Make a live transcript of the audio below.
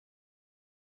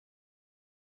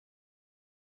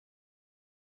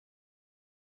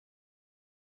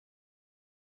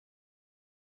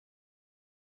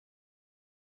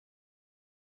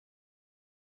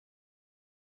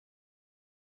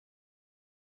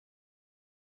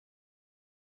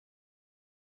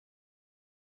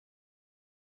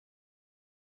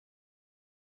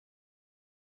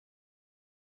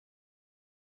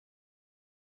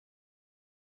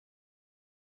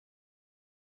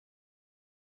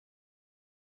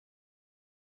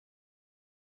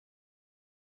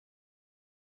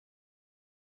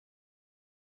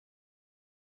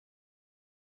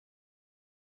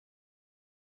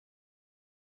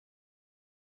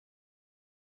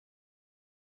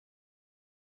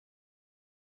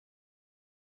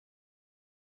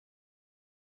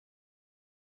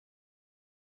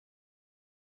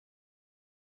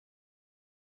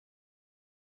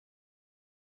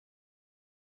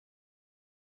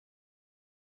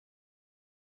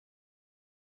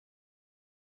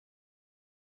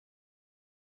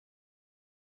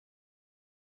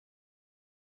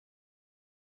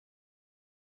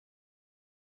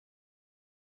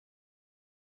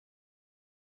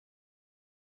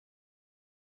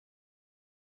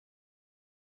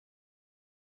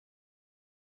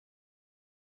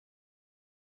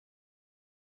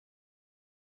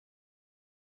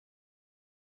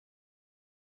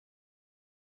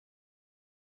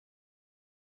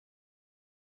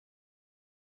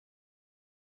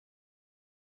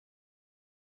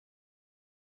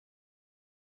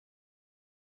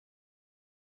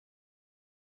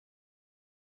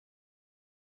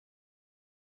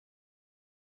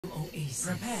oasis.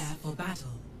 Prepare for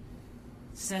battle.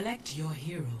 Select your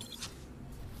hero.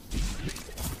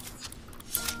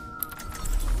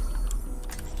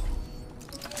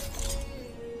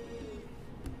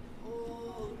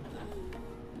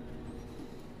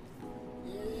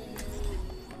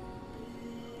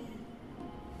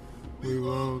 We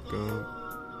woke up.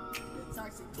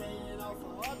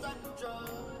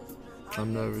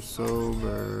 I'm never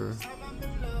sober.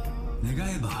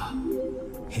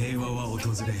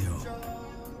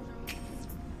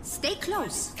 Stay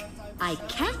close. I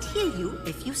can't hear you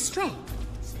if you stray.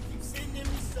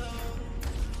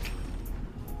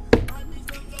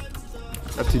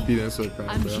 FTP that's so bad,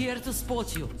 I'm bro. here to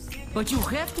support you, but you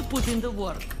have to put in the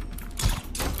work.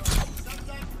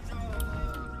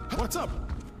 What's up?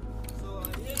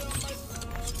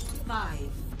 5,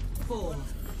 4.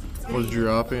 Was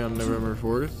dropping on November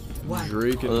 4th.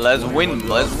 Drake and Let's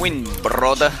win,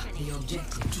 brother. The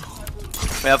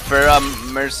objective. We have Pharah,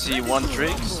 Mercy, 1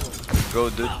 tricks. Go,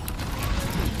 dude.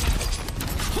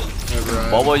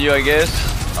 Bubble you, I guess.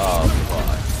 Oh,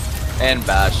 fuck. And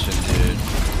Bastion, dude.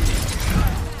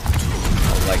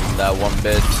 I like that one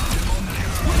bit.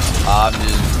 I'm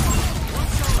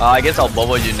just. I guess I'll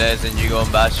bubble you next and you go on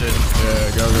Bastion.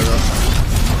 Yeah, go.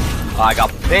 I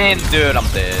got pinned, dude. I'm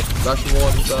dead. Bastion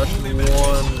 1.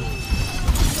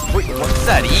 Wait, what's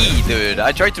that E, dude?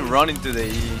 I tried to run into the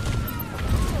E.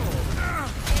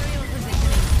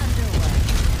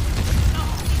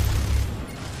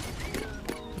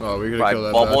 Oh, we could Right, kill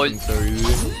that bubble. Bastion so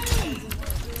easy.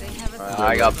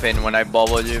 I got pinned when I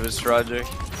bubbled you. It was tragic.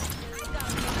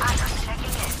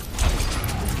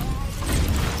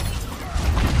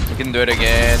 We can do it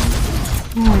again.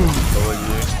 Bubble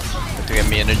you. Have to get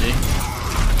me energy.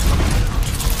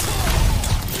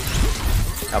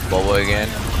 I'll bubble again.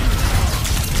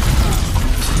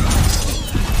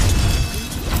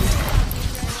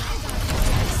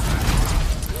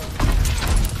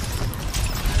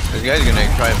 This guy's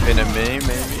gonna try and pin at me,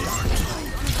 maybe.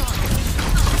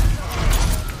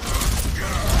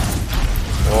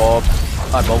 Whoop.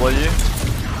 I bubble you.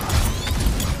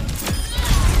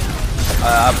 I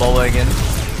bubble again.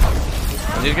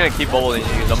 I'm just gonna keep bubbling you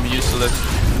because I'm useless.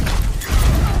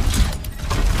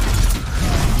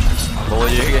 Bubble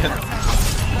you again.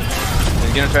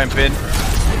 He's gonna try and pin.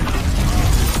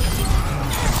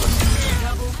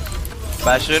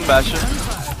 Bastion.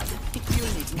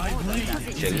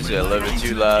 Okay, this is a little bit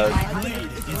too loud.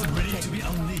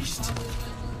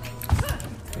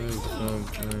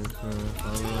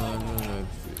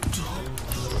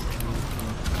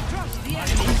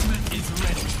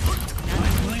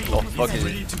 Oh, fuck is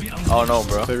it? Oh no,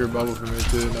 bro. Save your bubble for me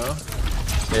too, no?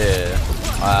 Yeah,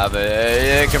 I have it.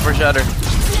 Yeah, get for shatter.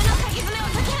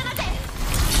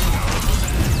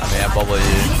 I mean, I bubble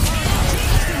you.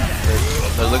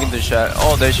 They're looking to shatter.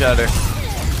 Oh, they shatter.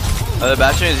 The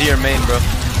Bastion is here main, bro.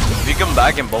 If you come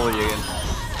back and bubble you again.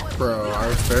 Bro,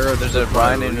 our Pharah. There's a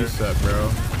Brian in reset,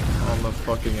 bro. On the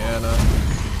fucking Anna.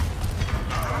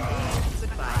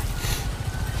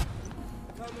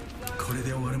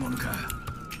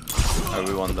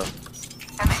 We won though.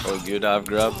 Oh, good, I've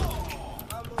grabbed.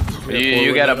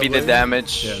 You gotta beat the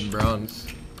damage. Yeah, and bronze.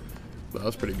 That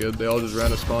was pretty good. They all just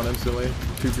ran a spawn instantly.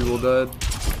 2 people died.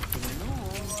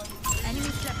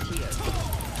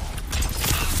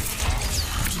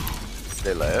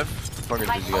 They left? What the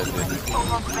fuck did you guys do?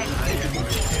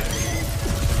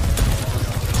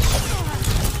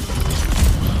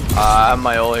 I have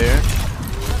my ult here.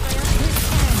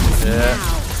 Yeah.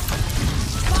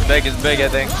 It's big, I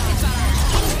think.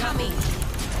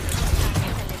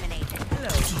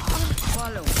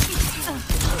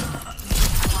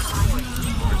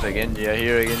 Where's Genji? I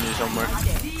hear a Genji somewhere.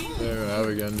 Yeah, I have a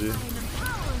Genji.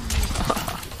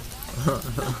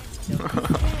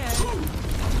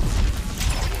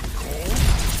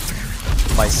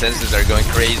 My senses are going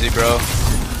crazy, bro.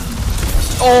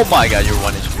 Oh my god, you're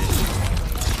 1 HP.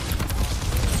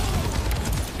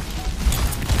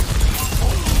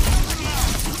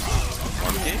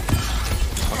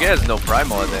 Monkey has no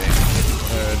primal, I think.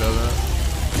 Yeah, it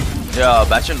doesn't. Yeah,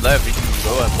 Bastion left, he can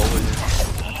go and bubble you.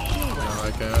 No,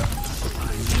 I can't.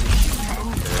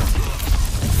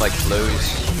 Yeah. Like flows.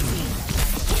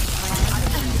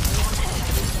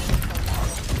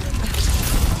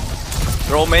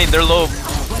 They're all main, they're low.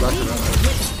 I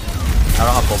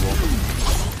don't have bubble.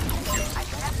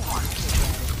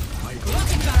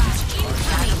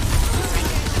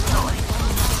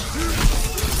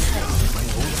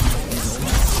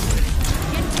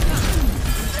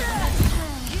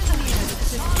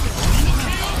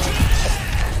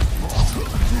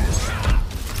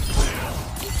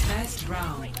 First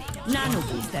round. Nano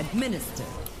boost administered.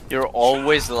 You're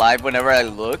always live whenever I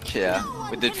look. Yeah,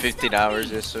 we did 15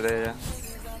 hours yesterday. Yeah.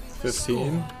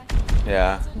 15?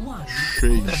 Yeah.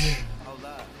 Sheesh.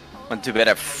 Went to bed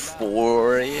at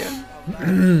 4 a.m.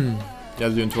 You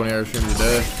guys doing 20-hour streams a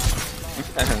day?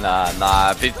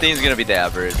 Nah. 15 is gonna be the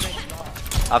average.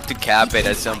 I have to cap it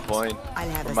at some point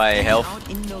for my health.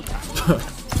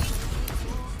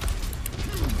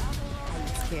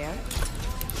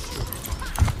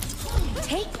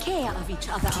 Take care of each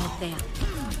other out there.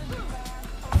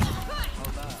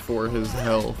 For his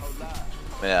health.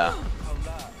 Yeah.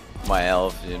 My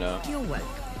health, you know. You're welcome.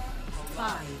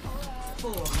 5,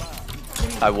 4,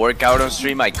 3, I work out on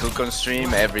stream, I cook on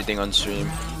stream, everything on stream.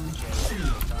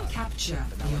 capture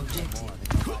the objective.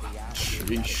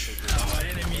 Sheesh.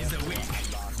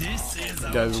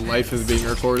 Guys, life is being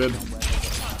recorded.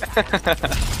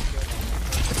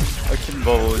 I can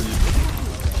bowl you.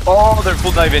 Oh, they're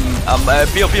full diving.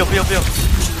 Peel.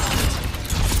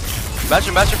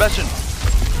 Bastion.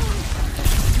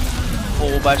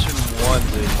 Oh, Bastion won,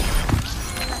 dude.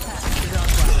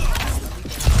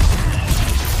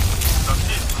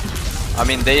 I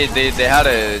mean, they had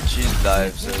a cheese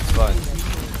dive, so it's fine.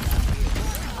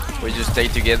 We just stay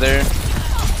together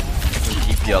and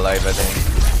keep you alive, I think.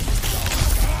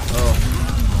 Oh.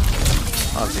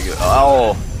 That's a good.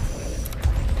 Oh.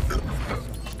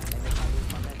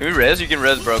 Can we res? You can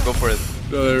res, bro. Go for it.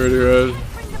 No, they already res.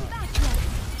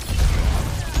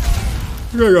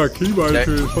 You guys got keybinds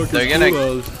for his fucking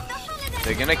cooldowns.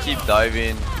 They're gonna keep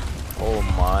diving. Oh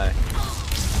my.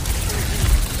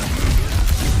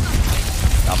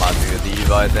 I'm out to a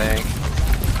diva, I think.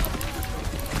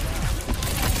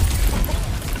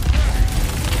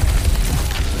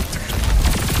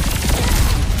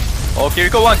 Oh,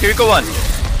 Kiriko one.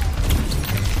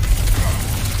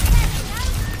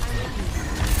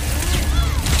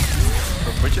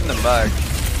 We're pushing them back.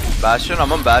 Bastion,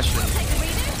 I'm on Bastion.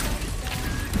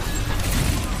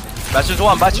 Bastion's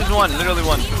one, literally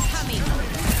one.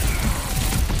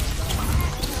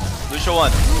 Lucio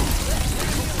one.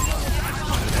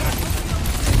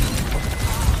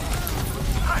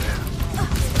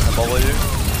 I bubble you.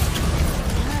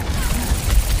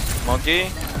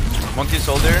 Monkey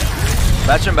soldier.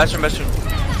 Bastion. No.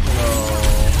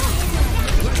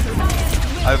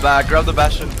 I grabbed the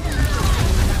Bastion.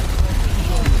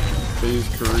 Please,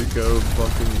 Kiriko,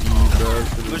 fucking E, bro.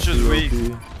 Lucio's weak.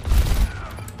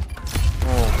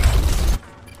 Oh.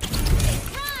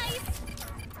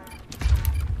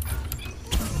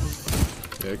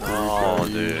 Yeah, Kiriko, Oh, E.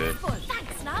 dude.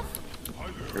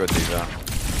 Go diva.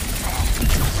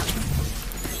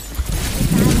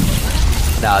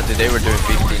 Nah, dude, they were doing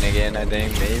 15 again, I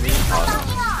think, maybe. Oh,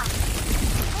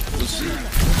 no. We'll see.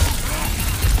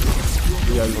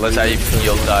 Unless I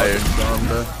feel tired.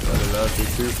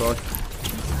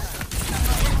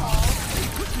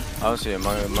 I don't see a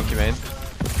monkey main.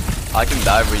 I can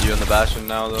dive with you on the Bastion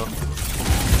now, though.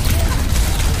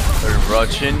 They're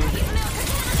rushing.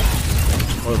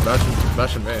 Oh,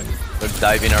 Bastion man. They're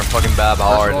diving our fucking Bab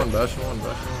hard. Bastion one.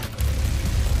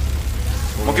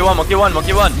 Monkey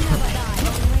one.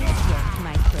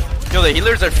 Yo, the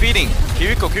healers are feeding.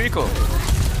 Kiriko.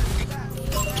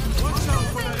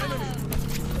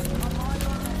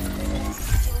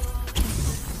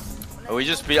 We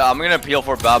just peel. I'm gonna peel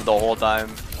for Bab the whole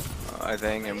time, I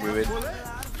think, and move it.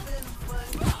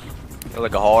 Feel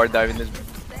like a hard dive in this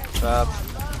Bab.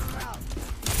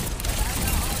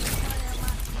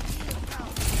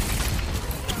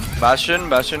 Bastion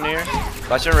here.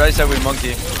 Bastion right side with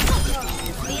monkey.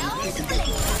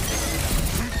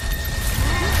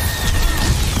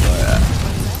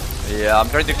 Oh, yeah, I'm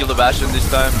trying to kill the Bastion this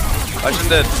time. Bastion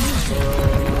dead.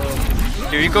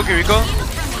 Kiriko.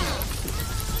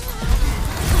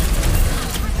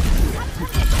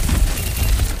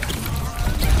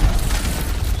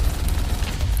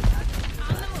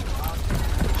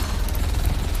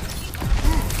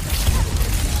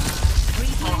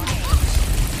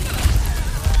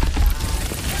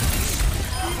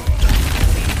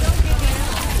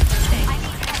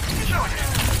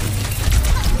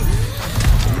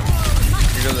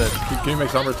 Can you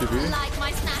make Somber TP?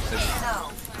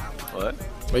 What?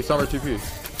 Make Somber TP.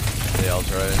 Yeah, I'll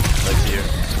try it. Like here.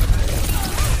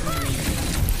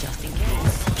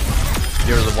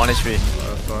 You're the 1 HP.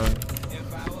 That's fine.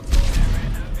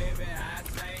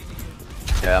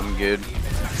 Yeah, I'm good.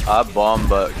 I bomb,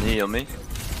 but can you heal me?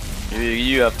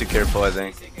 You have to be careful, I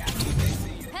think.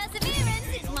 Perseverance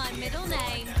is my middle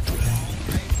name.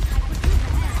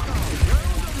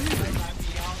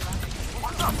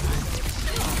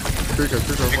 Kiriko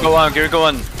Kiriko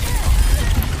one.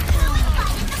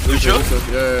 Lucio?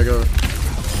 Yeah, go.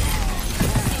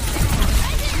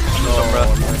 Sombra.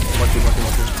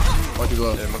 Monkey's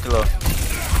low. Yeah, monkey low.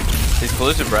 He's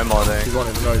close to Bremo, I think. He's one.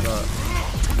 No, he's not.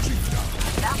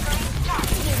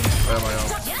 Where am I on?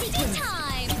 Just in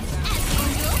time.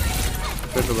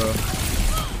 Tracer low.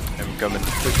 I'm coming.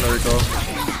 Tracer no recall.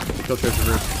 Kill Tracer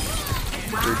first.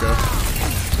 Rico.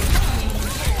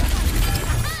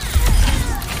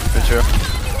 Picture.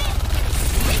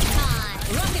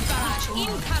 Rocket barrage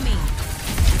incoming.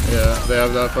 Yeah, they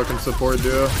have that fucking support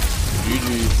duo.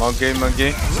 GG.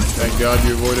 Monkey. Thank God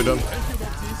you avoided him.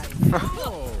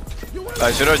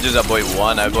 I should have just avoid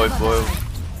one. I avoid both.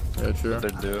 Yeah, true. They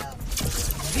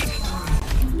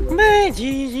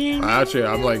do. Actually,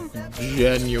 I'm like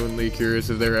genuinely curious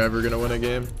if they're ever gonna win a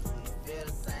game.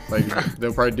 Like,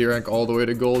 they'll probably D-rank all the way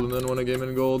to gold and then win a game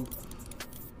in gold.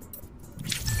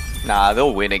 Nah,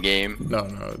 they'll win a game. No,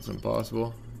 it's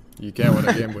impossible. You can't win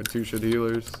a game with 2 shit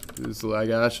healers. It's like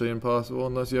actually impossible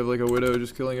unless you have like a Widow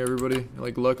just killing everybody.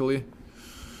 Like, luckily.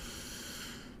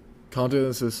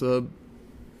 Confidence is sub.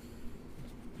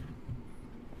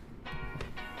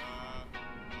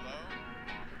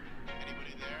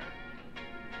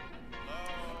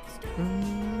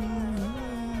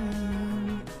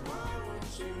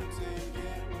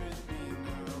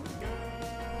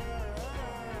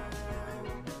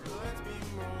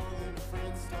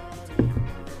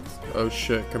 Oh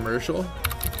shit, commercial?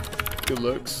 Good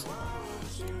looks.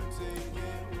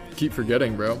 Keep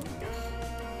forgetting, bro.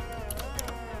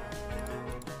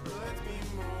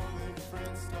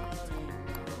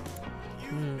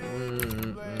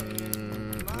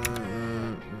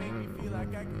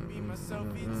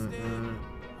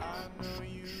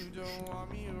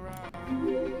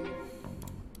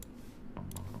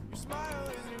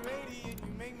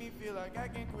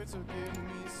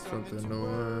 Something to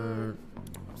work.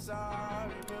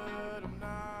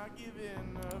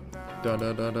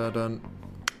 Dun.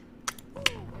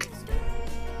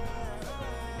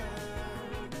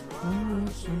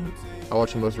 I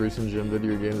watch the most recent gym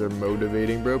video. Games are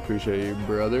motivating, bro. Appreciate you,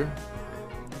 brother.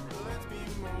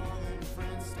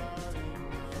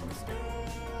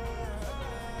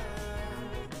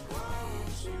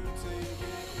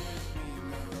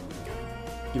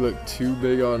 You look too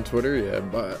big on Twitter? Yeah,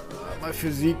 but my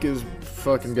physique is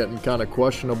fucking getting kind of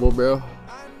questionable, bro.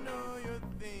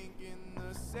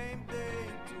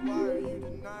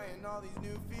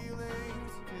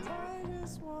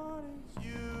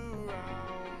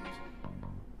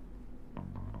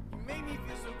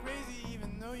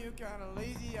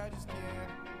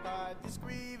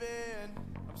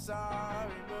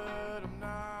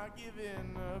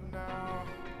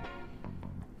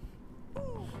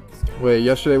 Wait,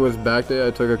 yesterday was back day. I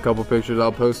took a couple pictures.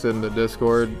 I'll post it in the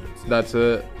Discord. That's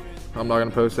it. I'm not gonna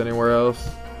post anywhere else.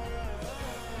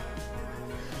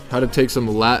 How to take some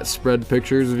lat spread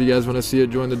pictures. If you guys want to see it,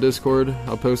 join the Discord.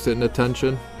 I'll post it in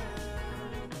attention.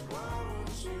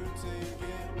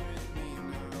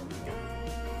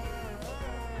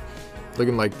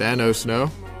 Looking like Thanos, no?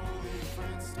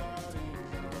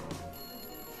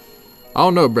 I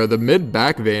don't know, bro. The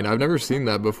mid-back vein, I've never seen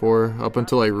that before. Up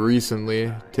until like recently,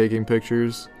 taking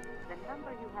pictures. The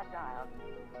number you have dialed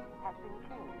has been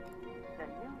changed. The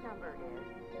new number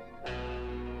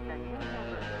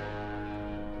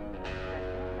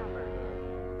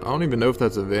is... I don't even know if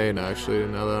that's a vein, actually,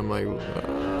 now that I'm like...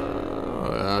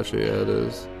 actually, yeah, it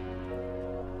is.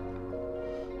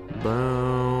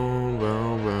 Boom,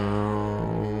 boom, boom.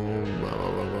 Boom,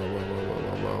 boom, boom,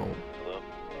 boom, boom.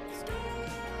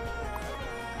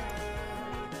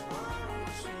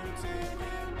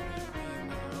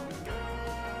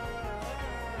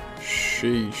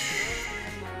 Sheesh.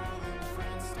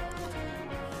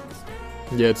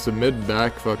 Yeah, it's the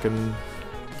mid-back fucking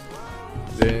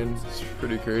vein. It's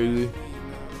pretty crazy.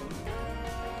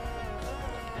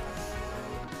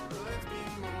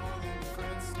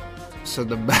 So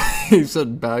the back, he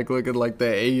said back looking like the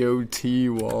AOT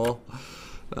wall.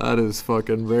 That is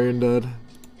fucking brain dead.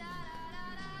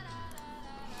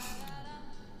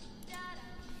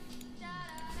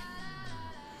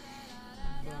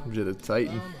 Just a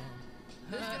Titan.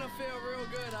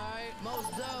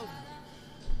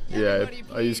 Yeah,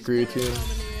 I use creatine.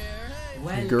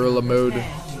 Gorilla mode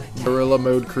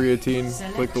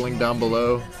creatine. Click the link down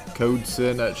below. Code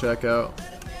SIN at checkout.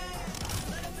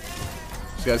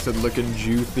 This guy said looking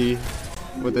juthy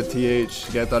with a TH.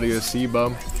 This guy thought he was a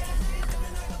C-bum.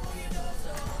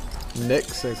 Nick,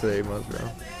 6 to 8 months, bro.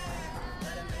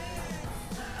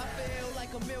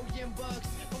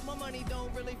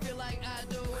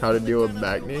 How to deal with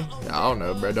back knee? I don't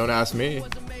know, bro. Don't ask me.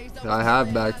 I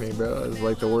have back knee, bro. I was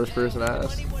like the worst person to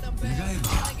ask.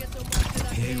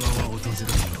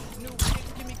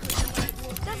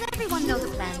 Does everyone know the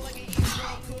plan?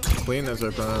 Clean as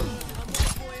our plan.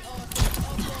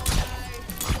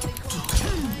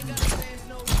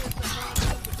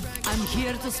 I'm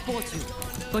here to support you,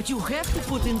 but you have to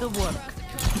put in the work.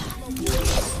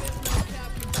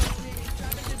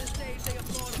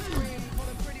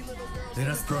 Let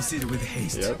us proceed with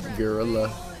haste. Yep, gorilla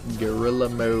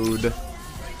mode.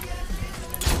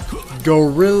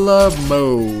 Gorilla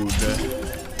mode.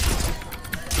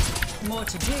 More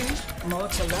to do, more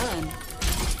to learn.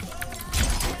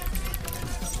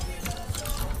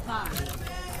 5,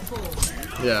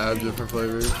 4, Yeah, I have different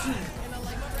flavors.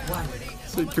 1.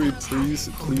 So can we please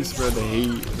spread the hate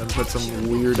and then put some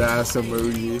weird ass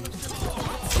emoji?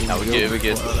 No, we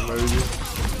get. Emoji.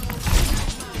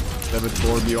 David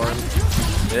Bjorn.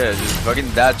 Yeah, just fucking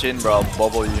dash in, bro. I'll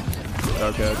bubble you.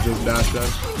 Okay, just dash in.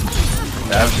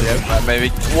 Dash in. Maybe.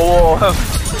 Whoa.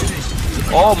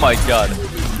 Oh my god.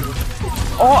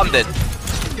 Oh, I'm dead.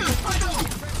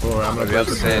 Oh, I'm gonna We have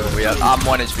to say it. I'm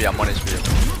 1 HP. I'm 1 HP.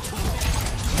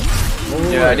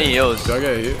 Yeah, I need heals.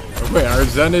 Okay, wait, our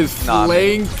Zen is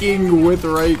flanking with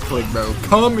right click, bro.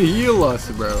 Come heal us,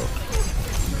 bro.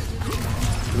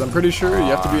 Cause I'm pretty sure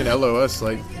you have to be an LOS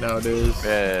like nowadays.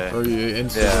 Yeah. Or you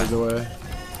instantly away.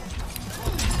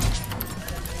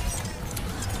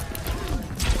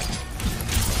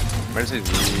 Where's his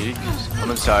weak? I'm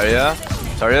on Zarya.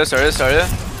 Zarya.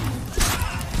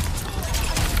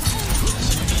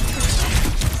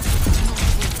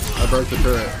 I broke the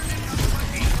turret.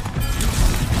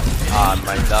 Ah, I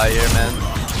might die here, man.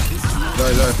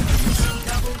 There.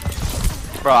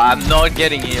 Bro, I'm not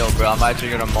getting healed, bro. I'm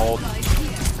actually gonna mold.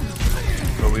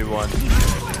 But we won.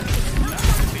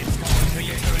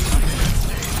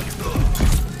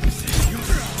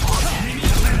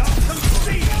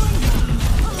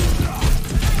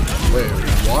 Wait,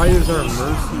 why is our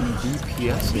Mercy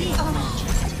DPSing?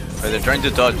 Wait, they're trying to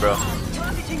dodge, bro.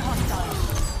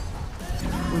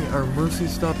 Wait, our Mercy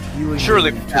stopped healing.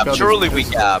 Surely we cap. Surely we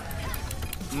cap.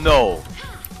 No.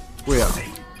 Wait,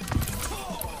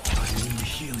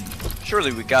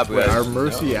 Surely we cap, wait, guys. our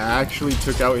Mercy actually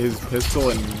took out his pistol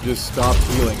and just stopped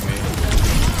healing me.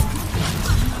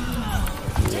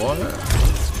 What?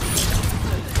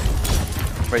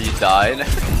 Wait, you died?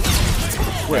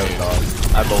 Wait,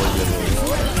 I believe it.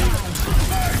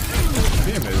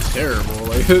 this game is terrible.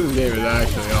 Like, this game is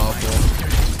actually awful.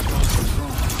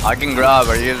 I can grab.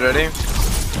 Are you guys ready?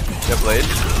 Get played.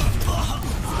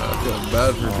 I feel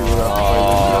bad for people that have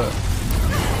to play this shit.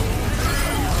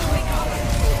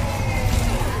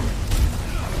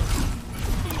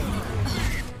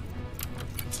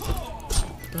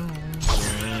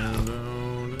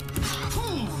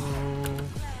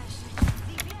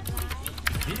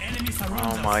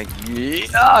 Oh my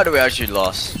god, we actually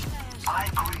lost.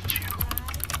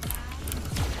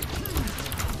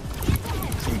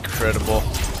 Incredible.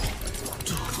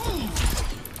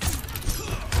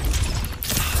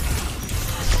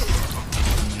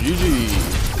 GG.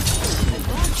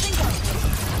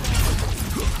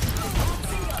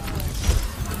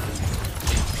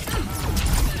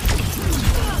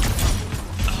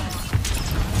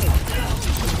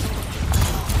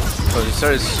 Oh, this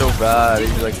start is so bad.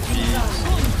 He's like feeds.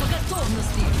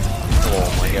 Oh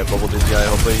my god, bubble this guy.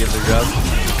 Hopefully he gets a grab.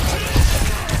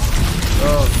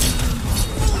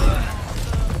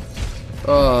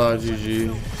 Oh, GG.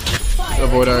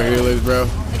 Avoid our healers, bro.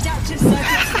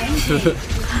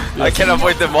 I can't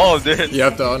avoid them all, dude. You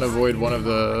have to unavoid one of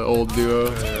the old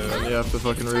duo, and you have to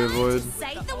fucking re-avoid.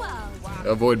 Save the world.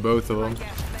 Avoid both of them.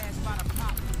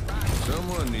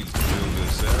 Someone needs to build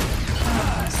this out.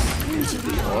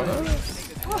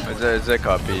 It's a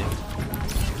copy.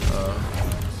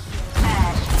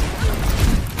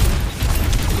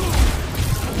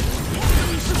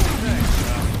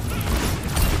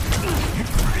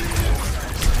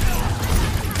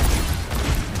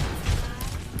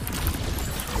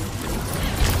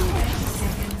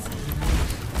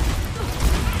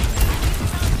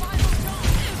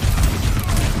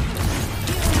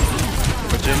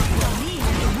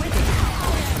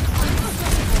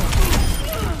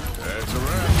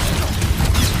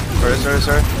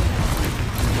 Sorry.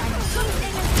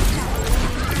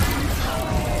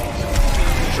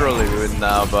 Surely we would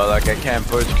now, but like I can't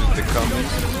push because they're coming.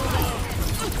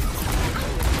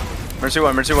 Mercy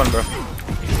one, bro.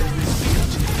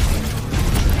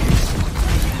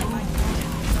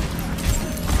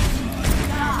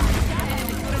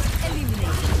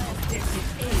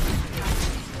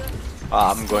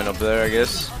 Ah, I'm going up there, I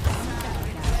guess.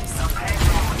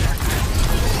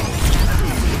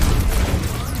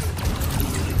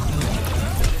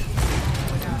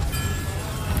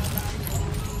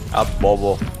 Up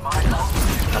bubble.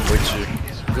 I'm with you.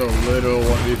 It's a little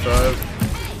 1v5.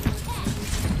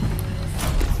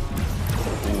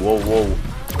 Whoa, whoa.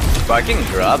 If I can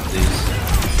grab these.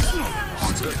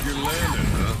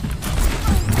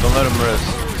 Don't let him rest.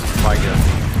 My god.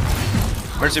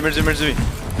 Mercy, mercy, mercy.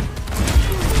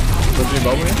 Does he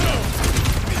bubble me?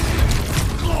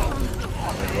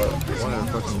 What? One of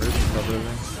the fucking mercy top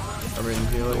everything. I mean,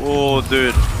 he like. Oh,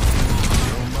 dude.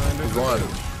 He's one.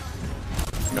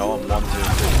 No, I'm one, dude.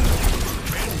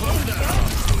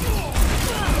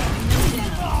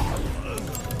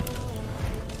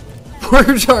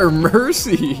 Where's our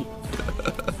mercy?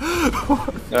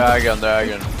 Dragon.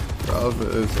 Prophet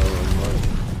is so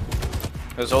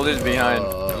much. There's all these behind.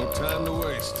 No time to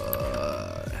waste.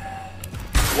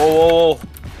 Whoa, whoa, whoa.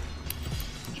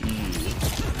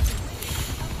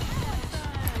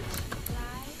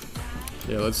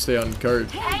 Yeah, let's stay on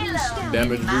cart.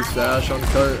 Damage boost dash on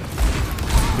cart.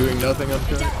 Doing nothing on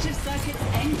cart.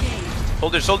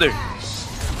 Soldier.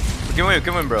 We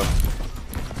can win, bro.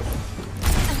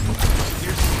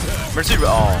 Mercy,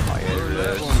 oh my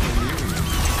goodness.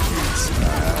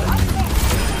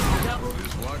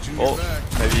 Oh,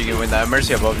 maybe you can win that.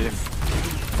 Mercy above you.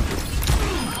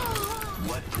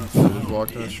 Just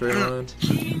walked in a straight line.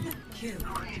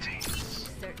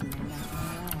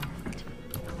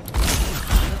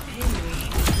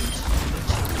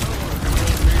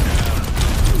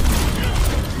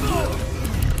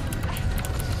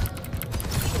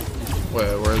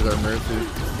 Wait, where's our mercy?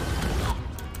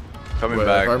 Coming Wait,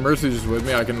 back. if our mercy's just with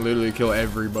me, I can literally kill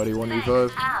everybody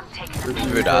 1v5.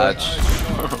 Good dodge.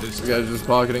 This guy's just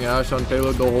pocketing Ashe on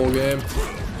payload the whole game.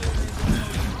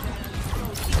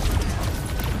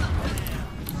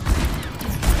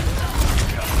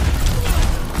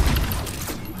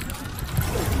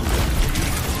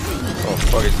 Oh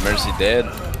fuck, is Mercy dead? I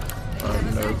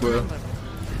have no clue.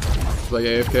 It's like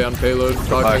AFK on payload,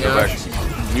 pocketing Go back. Ashe.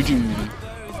 GG.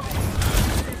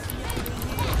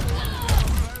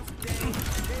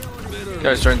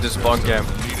 Guys trying to spawn camp.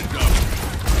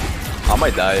 I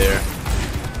might die here.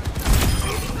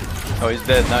 Oh, he's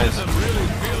dead. Nice.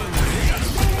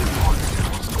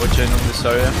 Watch in on this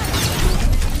area.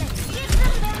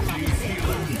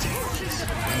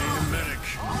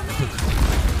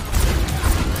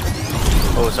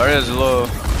 Oh, Zarya's low.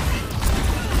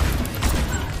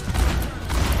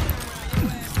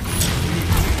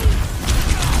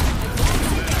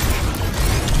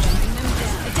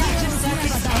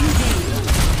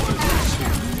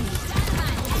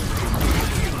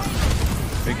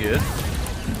 Pretty good.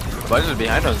 Budge is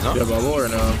behind us, no? You have bubble or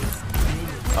no?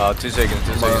 2 seconds,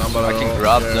 2 seconds. I'm about I to can ult,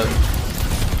 grab yeah. them.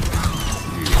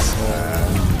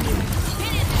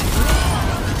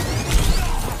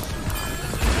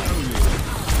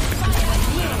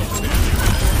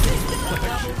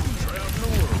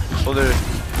 Hold it.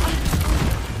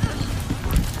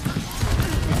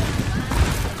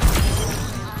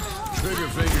 Trigger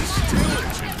fingers still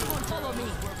itching.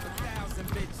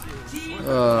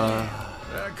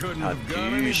 That couldn't Not have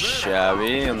gone any too better.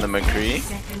 shabby on the McCree.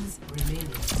 Seconds remaining.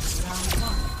 Round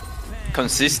 1.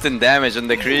 Consistent damage on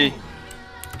the Cree.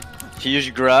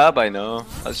 Huge grab, I know.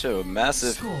 That's so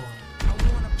massive. Score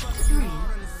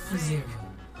 3-0.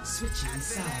 Switching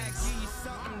sides.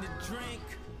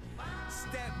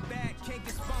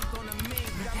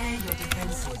 Prepare your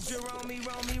defenses.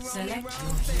 Select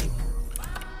your hero.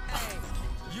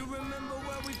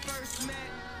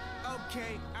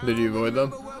 Did you avoid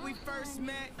them?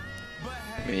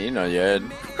 Me, not yet. You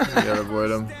gotta avoid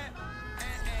them.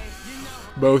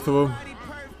 Both of them.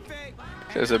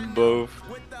 I said both.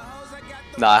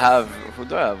 Nah, I have. Who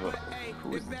do I have?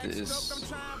 Who is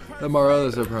this? MRL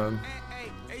is a prime.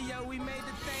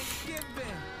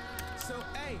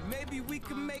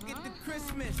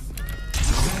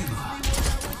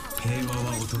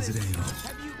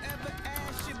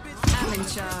 I'm in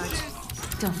charge.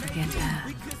 Don't forget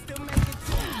that.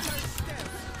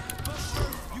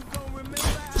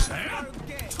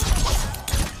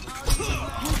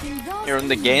 You're on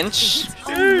the Gensh?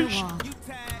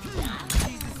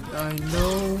 I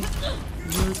know.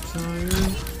 You're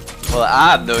tired. Well,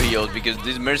 I have no heals because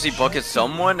this Mercy pockets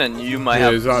someone and you might Yeah,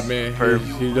 have. he's not me.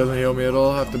 He doesn't heal me at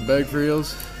all. I have to beg for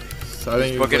heals. So I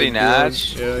think he's pocketing like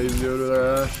Ashe. Yeah, he's good with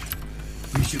our Ashe.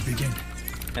 We should begin.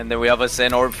 And then we have a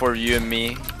Zen orb for you and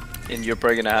me. And you're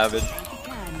probably gonna have it.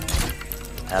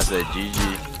 That's a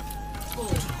GG.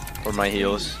 For my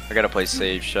heals. I gotta play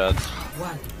safe shots.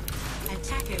 1.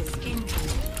 Attackers incoming.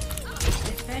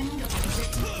 Defend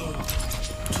objective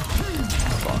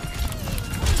A.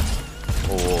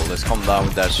 Oh, let's calm down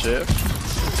with that shit.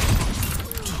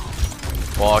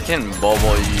 Well, I can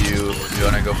bubble you if you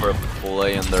wanna go for a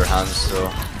play in their hands, so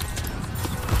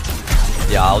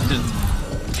yeah, I'll just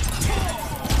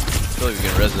feel like we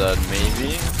can res that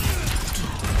maybe.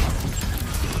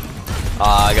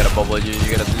 I gotta bubble you.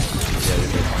 You gotta. Yeah,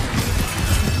 you're good.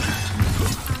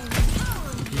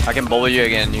 I can bubble you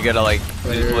again. You gotta like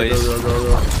do plays.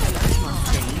 Go.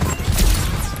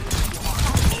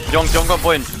 Junk on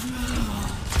point.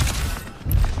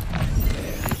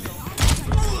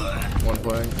 One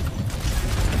playing.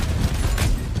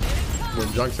 The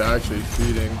Junk's actually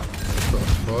feeding.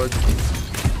 What the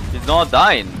fuck? He's not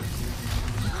dying.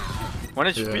 1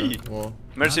 Yeah, HP. well,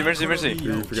 Mercy.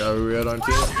 you forgot who we had on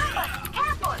team?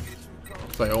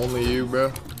 It's like only you,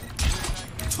 bro.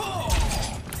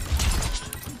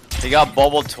 He got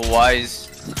bubbled twice.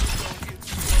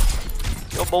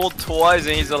 He got bubbled twice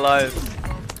and he's alive.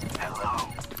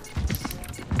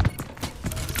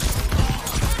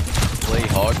 Play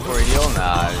hog for a heal?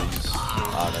 Nah,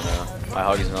 I don't know. My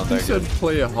hog is not He that said good.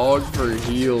 play a hog for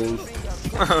heals.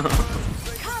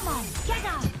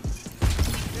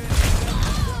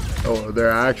 Oh, they're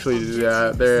actually,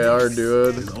 yeah, they are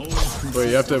good. But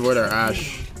you have to avoid our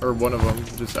Ashe. Or one of them.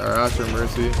 Just our Ashe or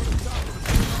Mercy.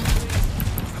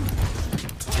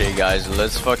 Okay, guys,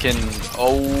 let's fucking.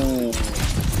 Oh.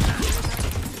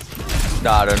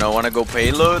 Nah, I don't know. Wanna go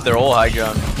payload? They're all high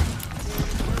ground.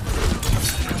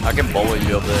 I can bubble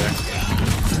you up there.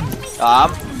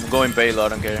 I'm going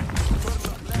payload, I don't care.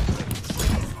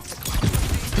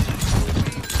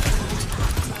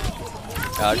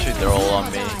 Actually, they're all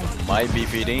on me. Might be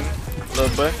feeding a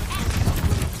little bit.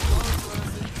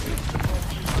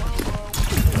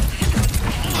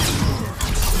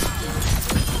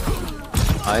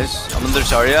 Nice. I'm under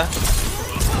Zarya.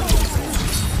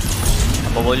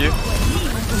 I'll bubble you.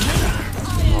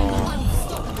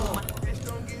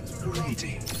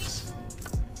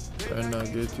 Try not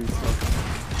get too far.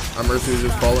 Our Mercy is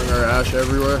just following our Ashe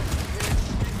everywhere.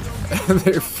 And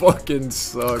they fucking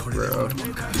suck, bro.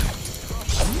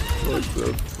 What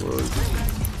the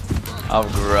fuck?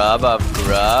 I've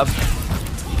grab.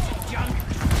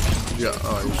 Yeah,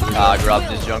 oh, you should've Ah, grab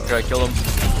this junk, try to kill him.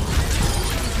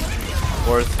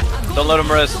 Worth. Don't let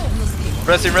him rest.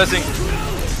 Resting. No.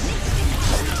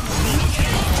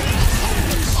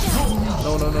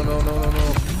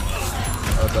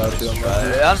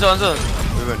 Answer.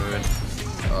 We win.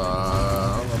 I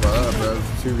don't know about that, bro.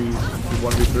 It's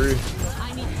 1v3.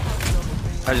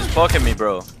 I just fucking me,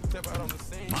 bro.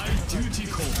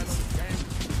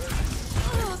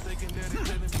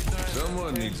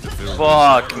 Someone needs to fill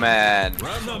Fuck, man.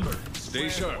 round number. Stay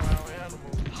sharp.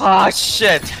 Ah,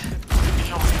 shit.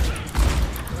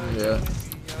 Yeah.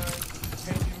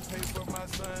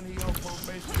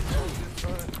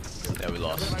 Yeah, we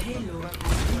lost.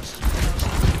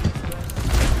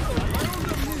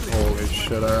 Holy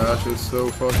shit, our Ashe is so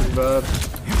fucking bad.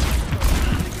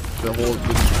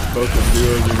 Both the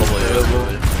duos are just terrible.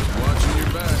 Watching your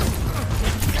back.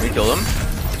 We kill him.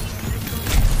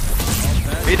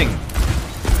 Beating.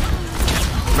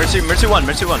 Mercy one.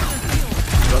 That's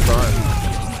fine.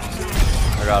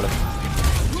 I got him.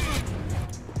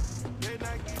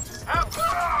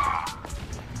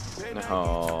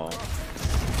 No.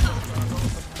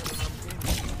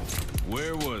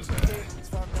 Where was that?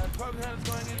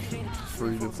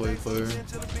 Free to play player.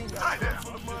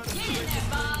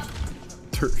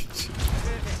 30.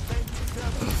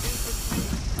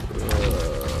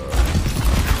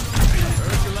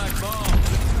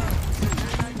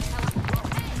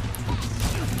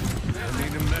 I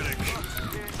need a medic.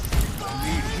 I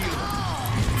need healing.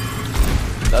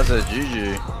 That's a GG.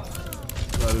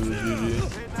 That is a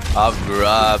GG. I've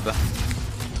grab.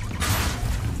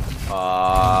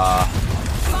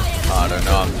 I don't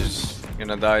know. I'm just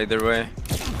gonna die either way.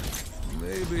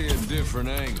 Maybe a different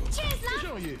angle.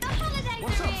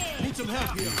 Need some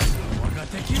help here.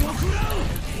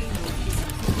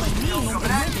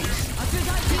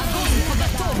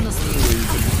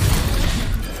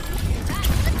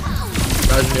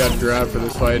 Imagine you had to grab for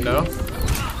this fight now.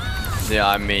 Yeah,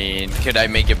 I mean, could I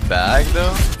make it back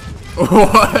though?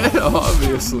 What?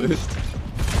 Obviously.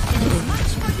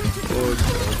 What the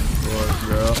fuck,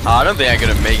 bro? I don't think I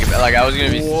could make it back. Like, I was gonna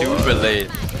be super late.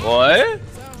 What?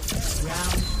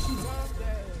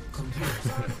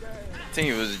 I think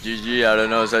it was GG, I don't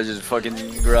know, so I just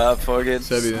fucking grab, fuck it.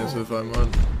 Said he didn't if I'm on.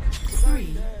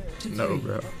 3 to 3. No,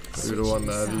 bro. We would have won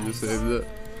that if you just saved it.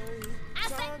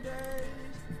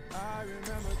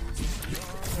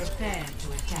 Prepare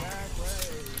to attack.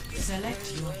 Select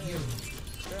your hero.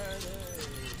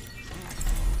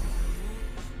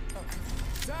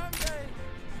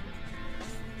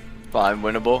 Fine,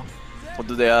 winnable. What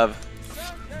do they have?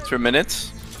 3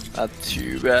 minutes? Not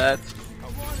too bad.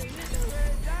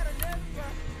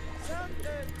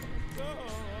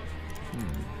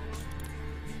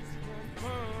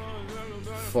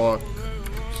 Fuck.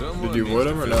 Did you wood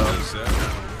him or no?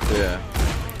 Yeah.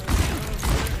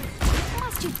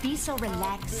 Must you be so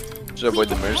relaxed? Should avoid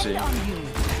the mercy. I'm Yeah,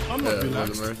 not no,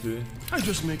 relaxed. the mercy. I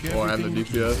just make Oh, and everything. the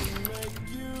DPS.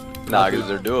 Nah, because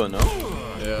they're doing, no?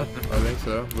 Yeah, I think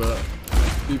so. But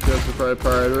DPS is probably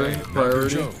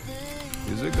priority.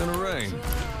 Is it gonna rain?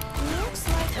 Looks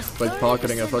like a It's like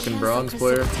pocketing a fucking bronze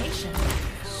player. It's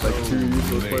like 2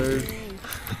 useless players.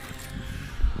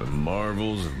 The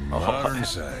marvels of modern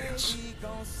science.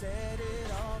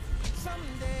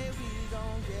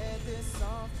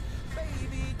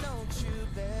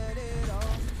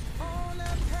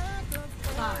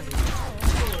 5,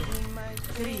 4,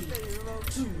 3,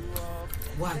 2,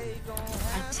 1.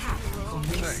 Attack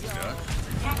commences.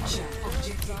 Capture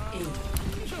objective A.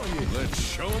 Let's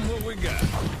show them what we got.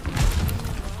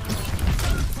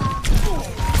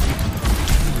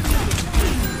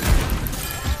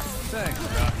 Thanks,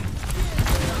 Doc.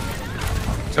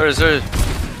 Sorry, sorry.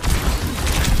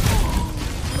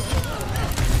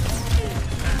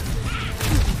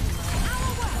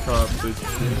 Top 16.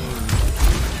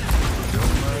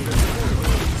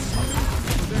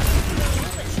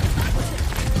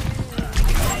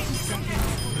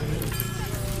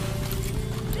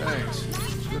 Thanks.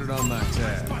 Put it on my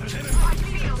tab.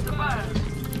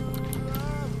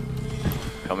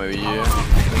 Come over here.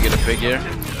 Can we get a pick here?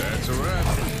 That's a wrap.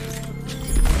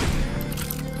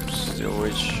 Still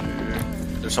with you.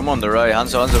 There's someone on the right.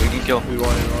 Hanzo, we can kill. We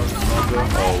want him on Monzo.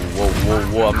 Oh,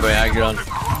 whoa. I'm going aggron.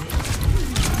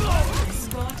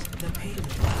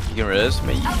 You can resist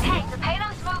me. Okay, the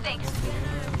payload's moving.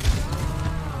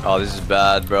 Oh, this is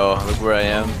bad, bro. Look where I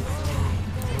am.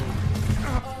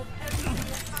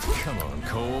 Come on,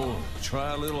 Cole.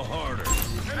 Try a little harder.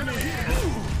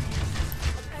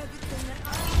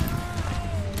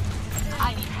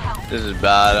 I need help. This is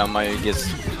bad. I might get.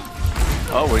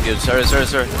 Oh, we're good. Sorry.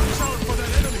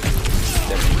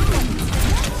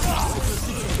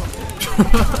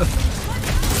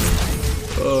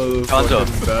 Oh, the Hanzo.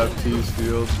 fucking Baptiste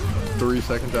field. 3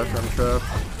 seconds after I'm trapped.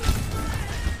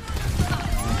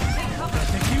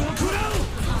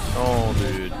 Oh,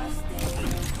 dude.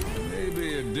 Maybe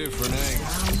a different angle.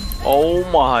 Oh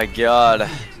my god.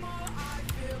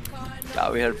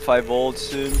 God, we had 5 ults,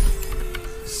 dude.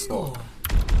 Score.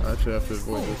 I actually have to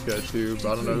avoid this guy too, but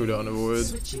I don't know who to unavoid.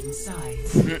 Switching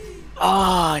sides.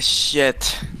 Ah,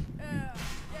 shit.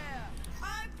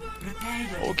 Prepare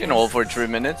your We can hold for 3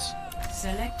 minutes.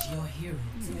 Select your hero.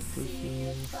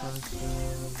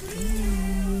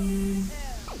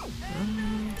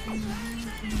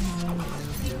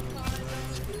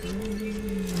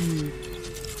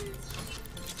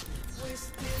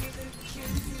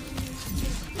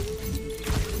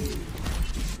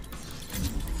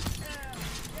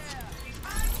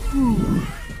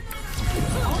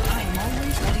 I'm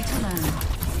always ready to learn.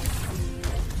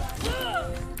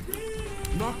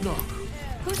 Knock, knock.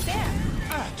 Who's there?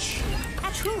 Atch.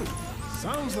 At who?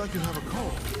 Sounds like you have a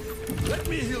cold. Let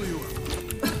me heal you up.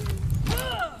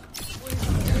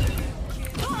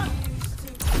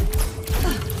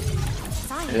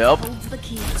 Science Yep. holds the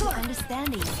key to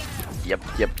understanding. Yep.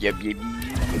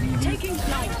 Taking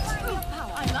flight.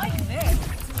 I like this.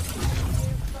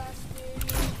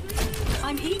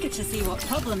 I'm eager to see what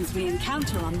problems we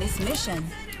encounter on this mission.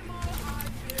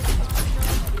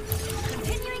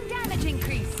 Continuing damage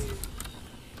increase.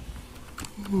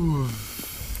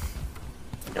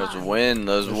 Let's win.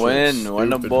 This shit's Win the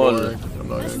stupid ball. boring. I'm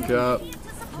not gonna cap.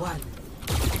 1.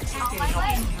 Attacker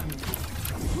incoming.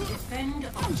 Defend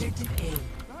objective A.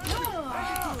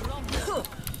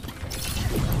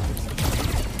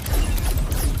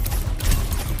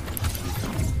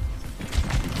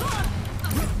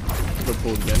 To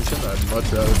pull Genshin, I'd much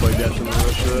rather play Genshin than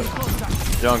this shit.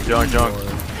 Junk.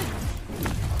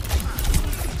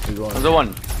 He's one. Another one.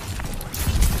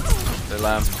 The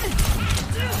lamp.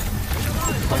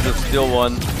 I'm just still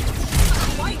one.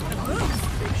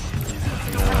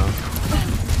 Yeah.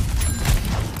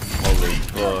 Holy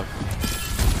fuck.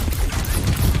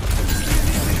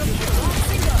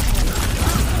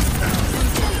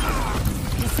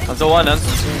 That's a one,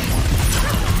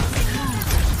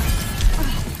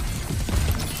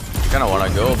 Kinda wanna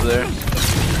go up there.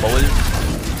 Bully.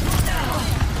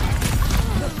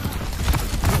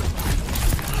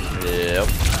 Yep.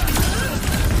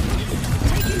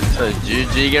 So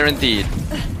GG guaranteed.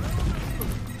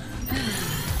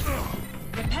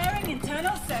 Repairing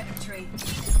internal circuitry.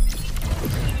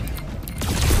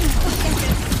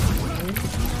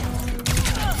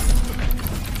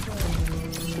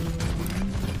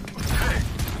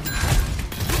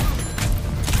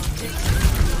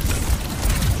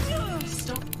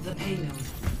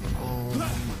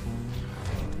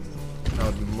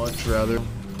 much rather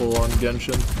pull on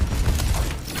Genshin.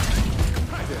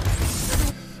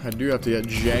 I do have to get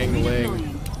Zhang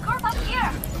Ling,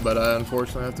 but I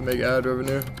unfortunately have to make ad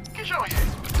revenue.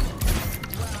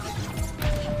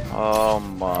 Oh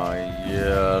my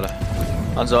god.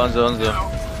 Hanzo.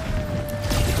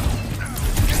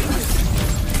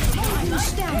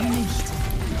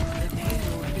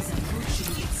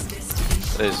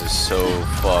 This is so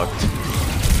fucked.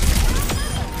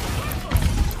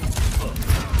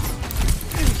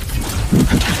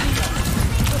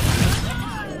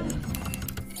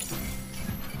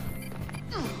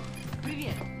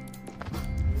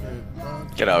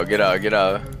 Get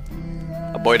out.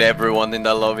 Avoid everyone in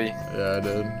that lobby. Yeah, I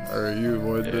did. Or you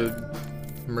avoided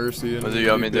Mercy and What do you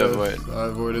want me to DPS. avoid? I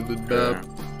avoided the dap.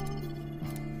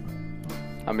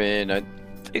 I mean, I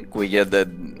think we get the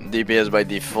DPS by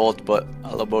default, but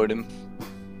I'll avoid him.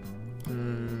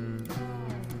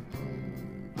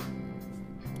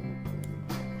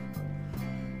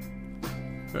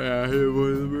 Yeah, he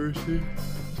avoided Mercy.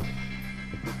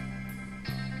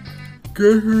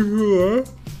 Good.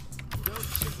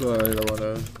 Sorry, I don't want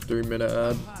a 3-minute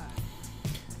ad.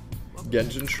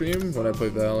 Genshin stream when I play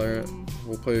Valorant.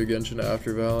 We'll play Genshin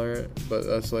after Valorant, but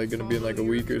that's like gonna be in like a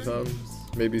week or something.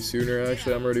 Maybe sooner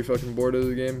actually. I'm already fucking bored of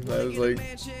the game. That was like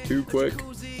too quick.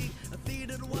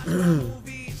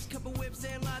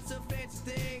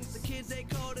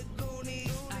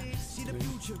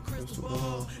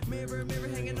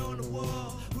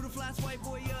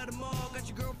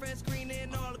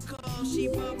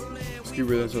 Ski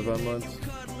rhythms for 5 months.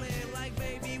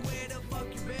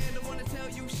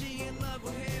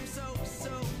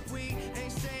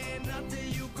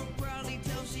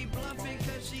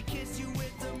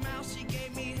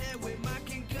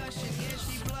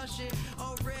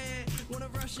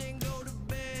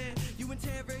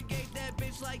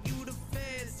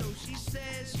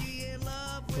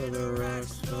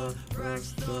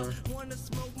 Rockstar. Wanna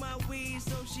smoke my weed,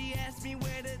 so she asked me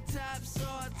where the tops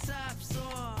are. Top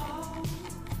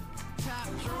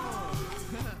drawer.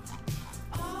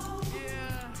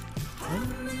 Yeah.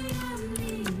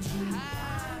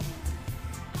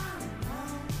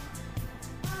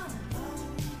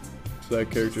 So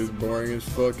that character is boring as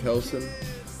fuck. Helson.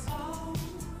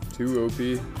 Too OP.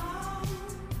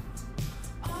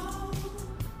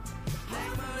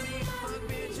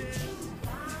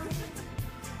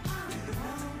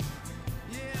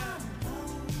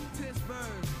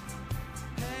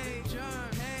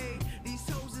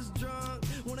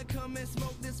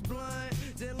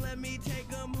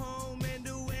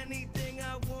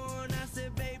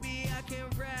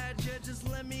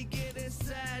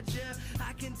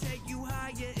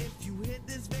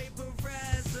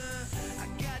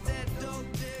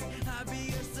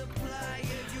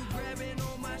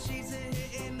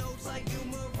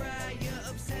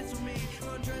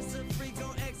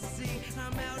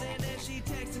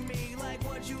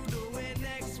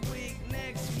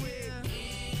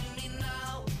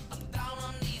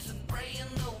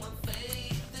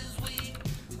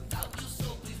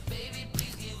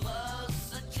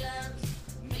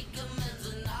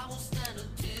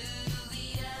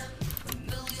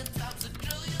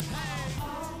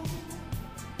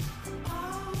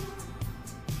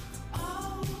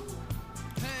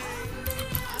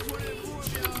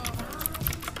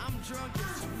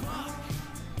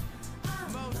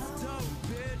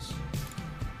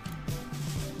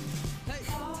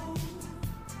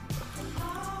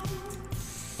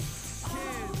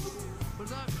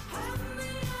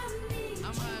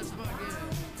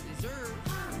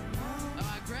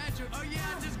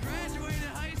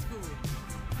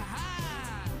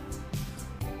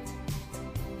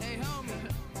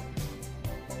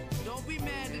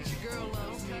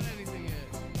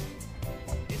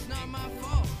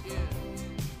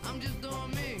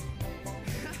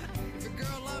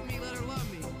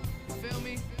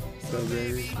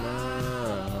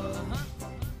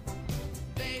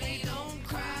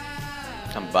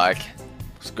 I'm back.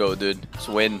 Let's go, dude. Let's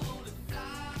win.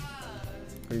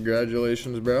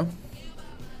 Congratulations, bro.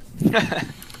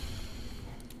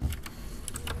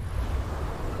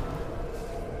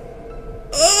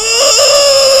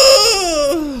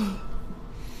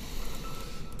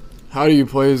 How do you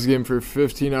play this game for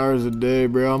 15 hours a day,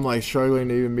 bro? I'm like struggling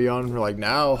to even be on for like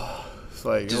now. It's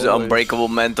like just unbreakable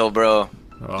mental, bro.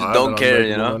 Just don't care,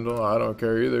 you know? Mental. I don't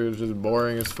care either. It's just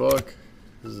boring as fuck.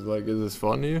 Is this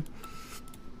fun to you?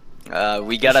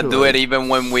 We gotta do it even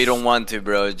when we don't want to,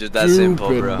 bro. It's just that simple,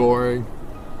 bro. Boring.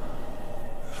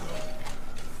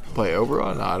 Play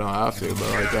Oberon? No, I don't have to, but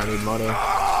like I need money.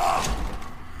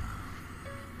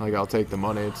 Like I'll take the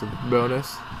money. It's a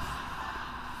bonus.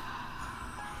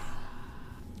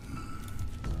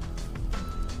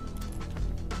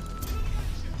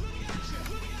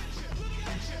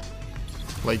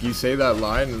 Like you say that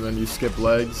line and then you skip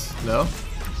legs. No?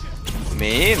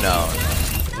 Me? No.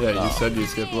 Yeah, No. you said you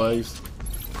skip legs.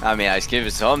 I mean, I skip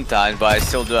it sometimes, but I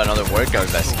still do another workout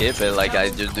if I skip it. Like I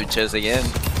just do chest again.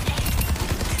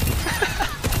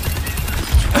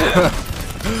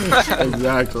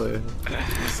 Exactly.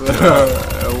 So,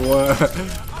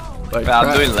 what? Like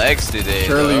I'm doing legs today.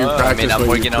 Surely you though. practice I mean, I'm what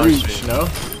working you on preach, stream. no?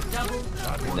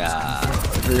 Nah.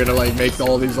 If you're gonna like make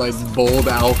all these like bold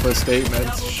alpha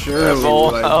statements, surely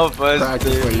Bold like alphas,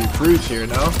 practice dude. what you preach here,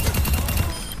 no?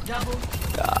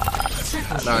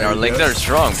 Nah, Our you're legs good. are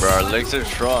strong, bro. Our legs are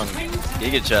strong.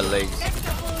 Giga chat legs.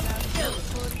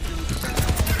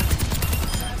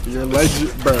 Your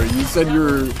legs, bro. You said you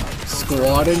were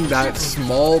squatting that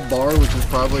small bar, which is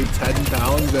probably 10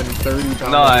 pounds and 30 pounds.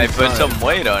 No, I at a put time. some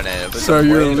weight on it. So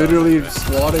you're literally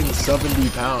squatting 70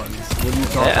 pounds. What are you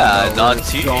talking about? Yeah, not With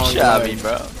too strong shabby, legs?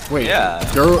 bro. Wait,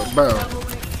 Yeah. girl, bro.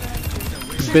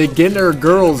 Beginner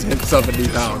girls hit 70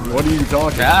 pounds. What are you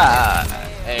talking about?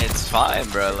 Yeah, it's fine,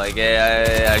 bro. Like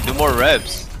I do more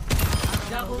reps.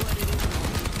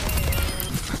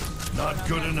 Not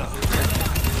good enough.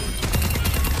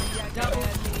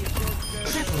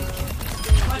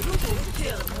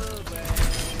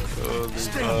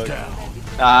 Stand down.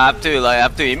 I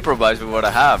have to improvise with what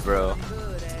I have, bro.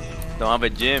 Don't have a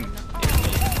gym.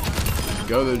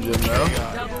 Go to the gym now.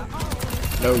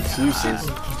 No excuses.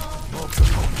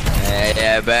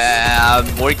 Yeah, but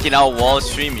I'm working out while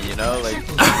streaming, you know, like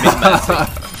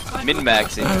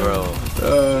min-maxing, bro.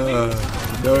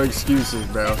 No excuses,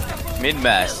 bro.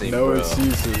 Min-maxing, No bro.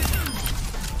 excuses.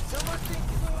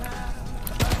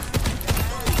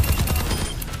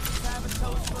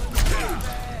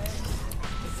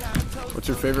 What's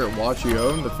your favorite watch you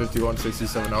own? The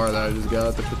 5167R that I just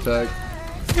got, the Protect.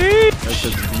 That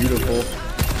shit's beautiful.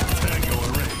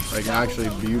 Like, actually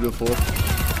beautiful.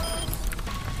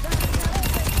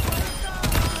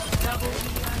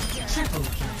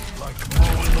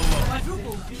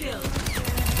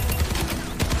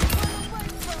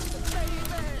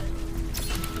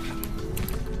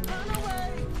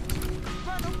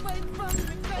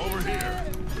 Over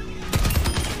here.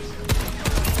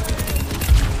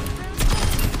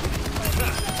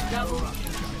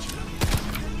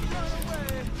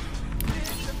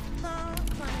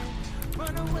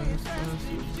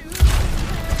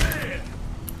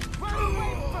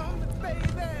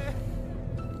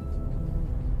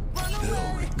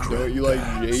 Don't you like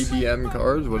JDM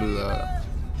cards? What is that?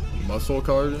 Muscle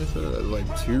cards and shit? That's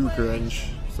like too cringe.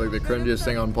 It's like the cringiest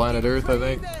thing on planet Earth, I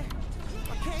think.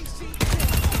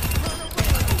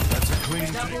 That's a clean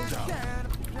takedown.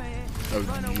 Oh,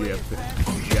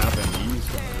 Japanese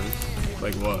cars.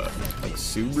 Like what? Like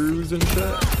Subarus and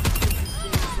shit?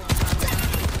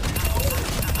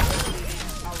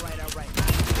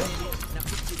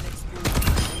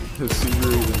 The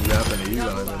Subarus in Japanese, I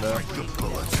don't even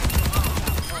know.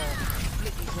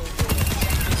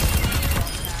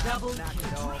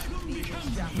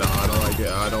 No, I don't like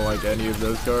it. I don't like any of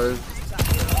those cars.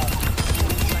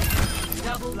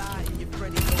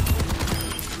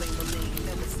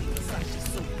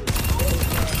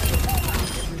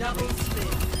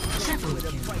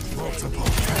 Multiple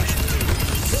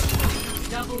casualties.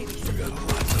 We got a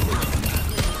lot to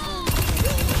learn.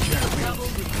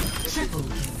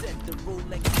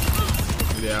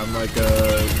 Yeah, I'm like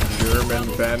a German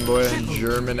fanboy,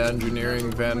 German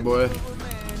engineering fanboy.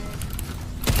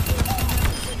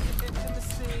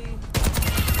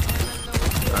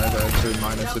 I'd actually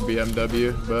minus the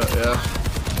BMW, but yeah.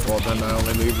 Well, then I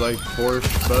only leave like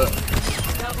Porsche, but.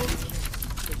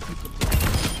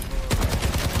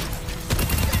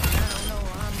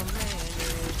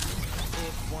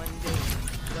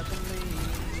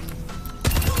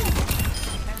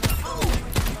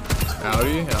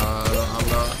 Audi?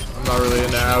 I'm not really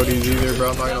into Audis either,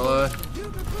 bro. I'm not gonna lie.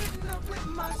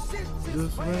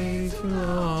 Just way too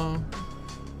long.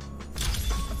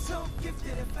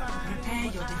 Prepare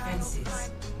your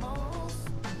defenses.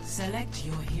 Select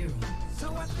your hero.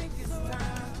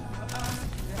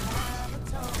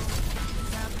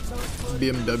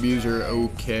 BMWs are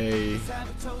okay.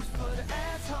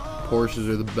 Porsches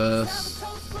are the best.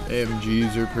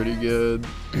 AMGs are pretty good.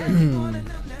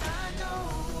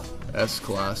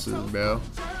 S-classes, bro.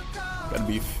 Gotta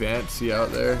be fancy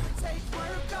out there.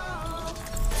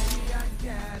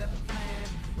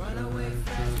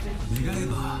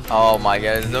 Oh my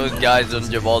god, those guys on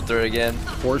Gibraltar again.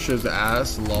 Porsche's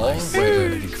ass, lol.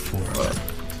 Wait,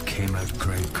 Came at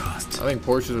great cost. I think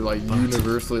Porsches are like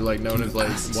universally like known as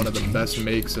like one of the best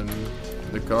makes in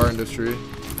the car industry.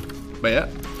 But yeah,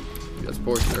 yes,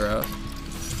 Porsches are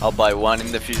ass. I'll buy one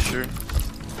in the future.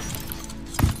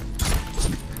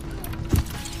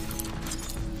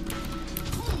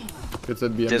 It's a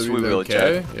BMW. Just we will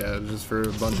okay? Yeah, just for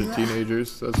a bunch of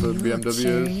teenagers. That's what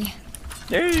BMW is.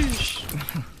 Yeesh.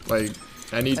 Like,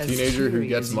 any teenager who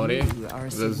gets money,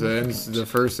 the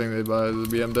first thing they buy is a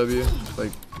BMW. It's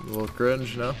like a little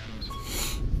cringe, no?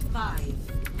 5,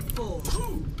 4,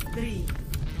 3,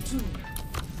 2,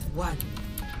 1.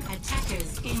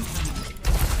 Attackers incoming.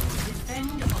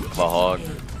 Defend Bahog.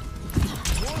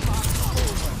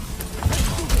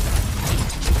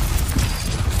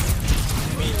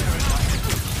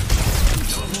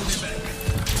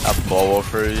 A bow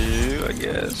for you, I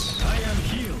guess.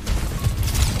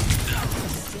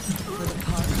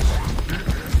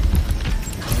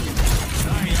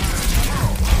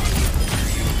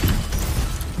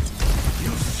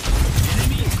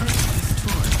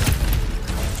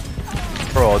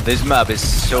 Bro, this map is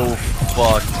so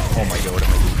fucked. Oh my god, what am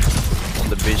I doing? On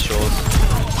the visuals.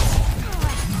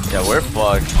 Yeah, we're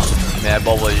fucked. Man, I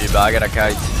bubble you, but I got a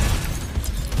kite.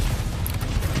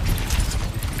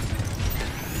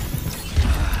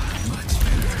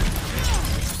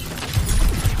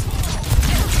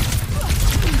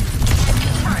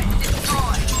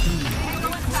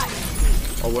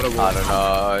 Oh, what a I don't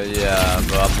know, yeah,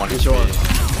 but I'm on Keep going.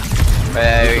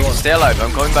 Hey, stay alive,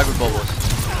 I'm coming back with bubbles.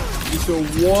 He's a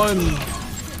 1.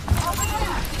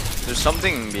 There's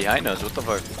something behind us, what the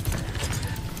fuck?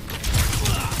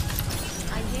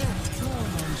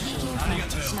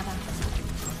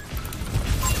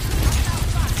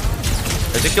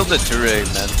 I just killed the turret,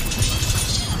 man.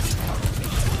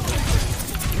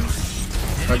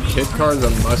 A kid car is a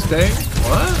Mustang?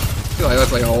 What? I feel like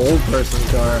that's like an old person's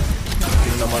car.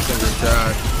 Even though Mustangs are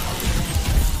trash.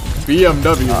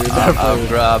 BMW, dude,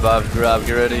 definitely. I've grabbed,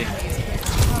 get ready.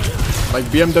 Like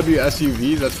BMW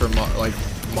SUV, that's for like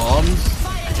moms.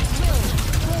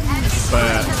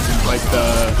 But like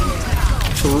the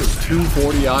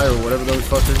 240i or whatever those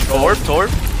fuckers called. Torp?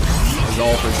 Is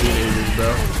all for teenagers, bro.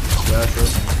 Exactly.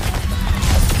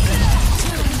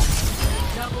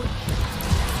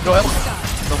 Go ahead.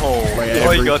 No. Like Oh,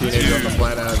 every you got teenager two. on the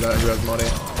planet has that who has money.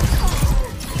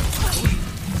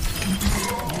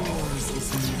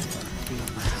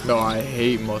 No, I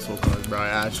hate muscle cars, bro. I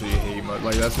actually hate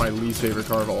like that's my least favorite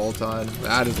car of all time.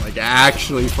 That is like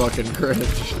actually fucking cringe.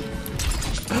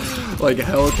 Like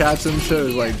Hellcats and shit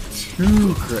is like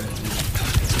too cringe.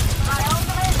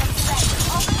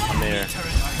 I'm here.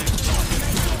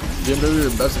 BMW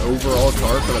your best overall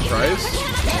car for the price?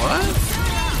 What?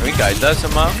 Can we guide that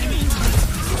somehow?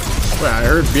 Wait, I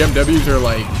heard BMWs are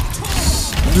like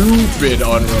stupid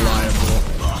unreliable.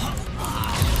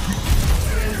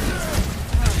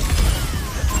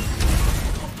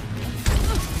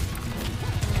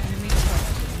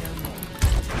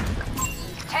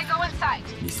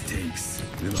 Mistakes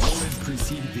will always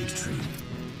precede victory.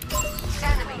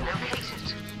 Enemy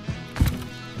located.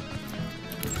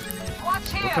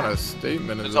 Watch here. What kind of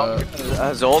statement is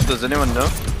Has that? ult, does anyone know?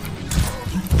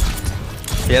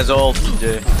 He has ult,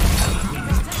 DJ.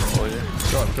 Oh yeah.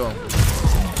 Go on.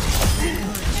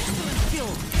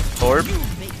 Torp?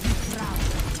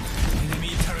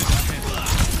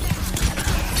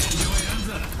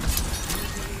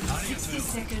 60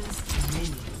 seconds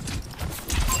remaining.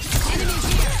 Enemy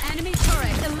here. Enemy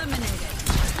turret eliminated.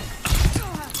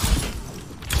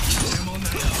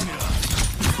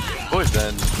 Push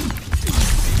then.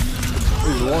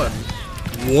 There's 1.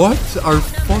 What? Our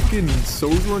fucking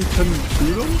Sojourn couldn't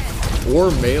shoot him?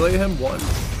 Or melee him once?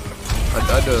 I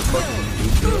died to fucking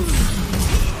shoot him.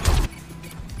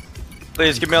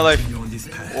 Please, give me a life.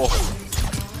 Oh.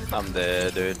 I'm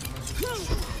dead, dude.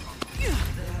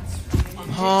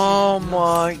 Oh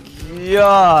my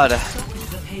god.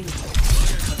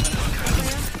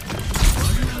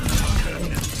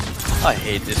 I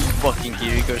hate this fucking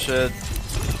Kiriko shit.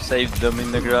 Saved them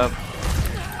in the grab.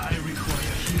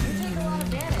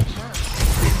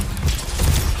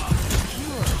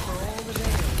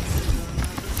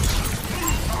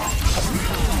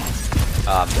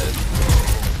 I'm dead.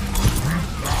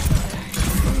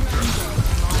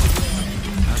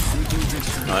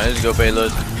 Alright, let's go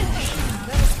payload.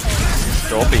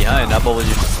 Drop behind, up over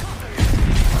you.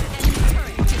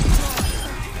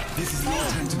 This is no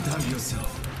time to doubt yourself.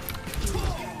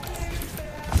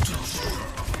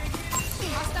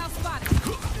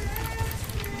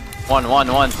 One.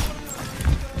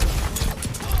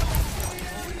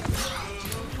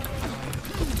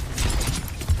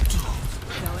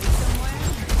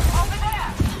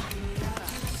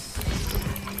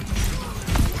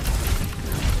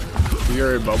 You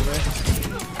already bumped me?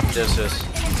 Yes.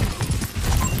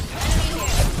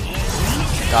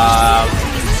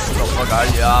 The fuck are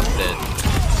you? I'm dead.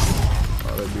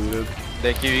 Oh, they beat it.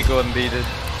 They Kiriko and beat it.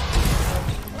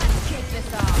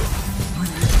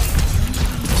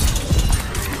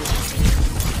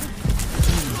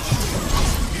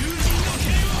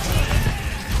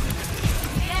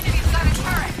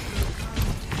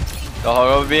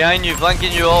 Go behind you,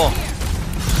 flanking you all.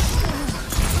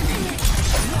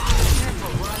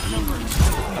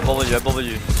 I bubble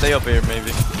you. Stay up here,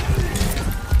 maybe.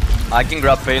 I can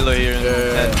grab payload here.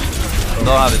 Don't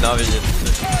have it yet.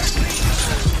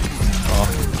 Oh,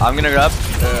 I'm gonna grab.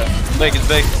 It's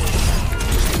big.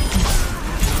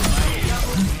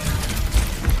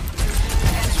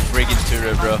 Freaking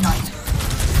turret, bro.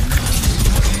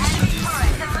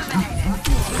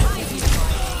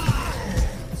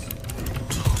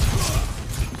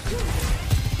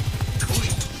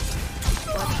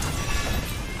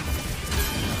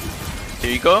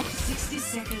 Here you go. 60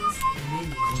 seconds.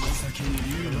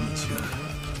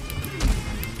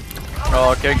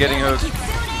 Oh, okay, getting hooked.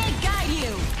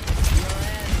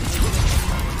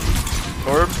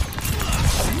 Orb.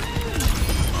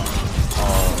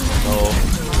 Oh no.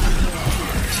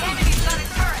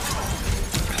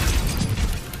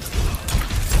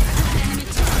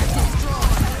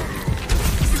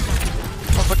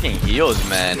 Oh, fucking heals,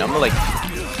 man. I'm like.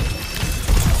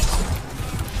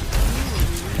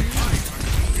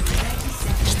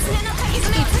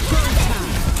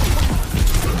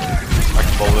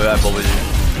 I bubble you.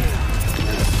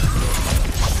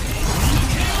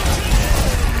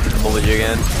 Bubble you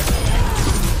again.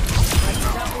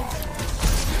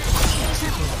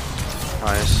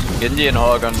 Nice. Genji and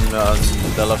Hog on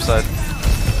the left side.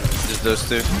 Just those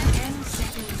two.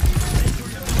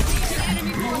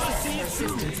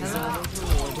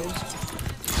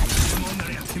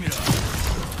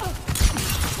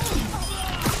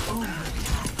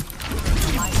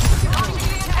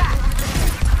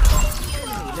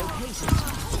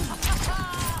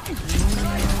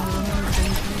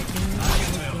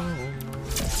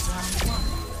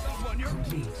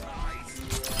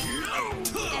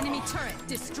 Enemy turret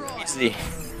destroyed. Easy.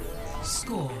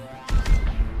 Score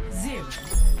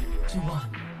 0-1.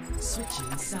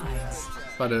 Switching sides.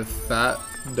 About a fat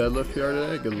deadlift PR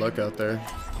today. Good luck out there.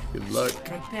 Good luck.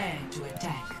 Prepare to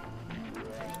attack.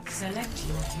 Select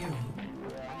your hero.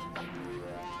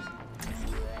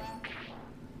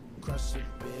 Crush a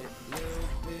bit, little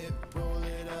bit, pull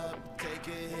it up, take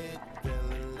a hit,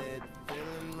 feeling lit,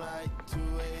 feeling right, 2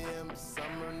 AM,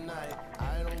 summer night,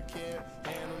 I don't care,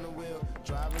 hand on the wheel,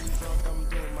 driving drunk, I'm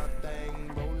doing my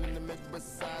thing, rolling the mid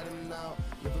beside him now,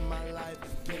 living my life,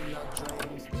 getting out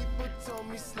dreams, people told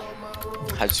me slow my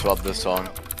road. I swapped the song.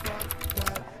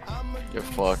 You're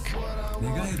fuck.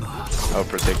 Oh,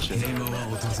 protection.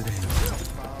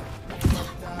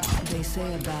 They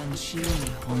say a banshee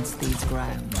haunts these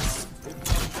grounds,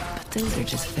 but those are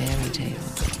just fairy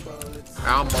tales.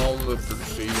 I'm on the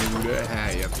pursuit of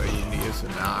happiness,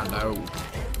 and I know.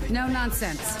 No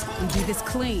nonsense. We do this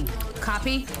clean.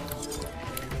 Copy?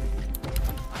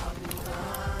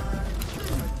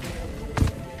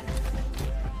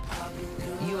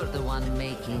 You're the one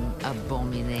making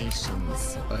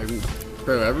abominations.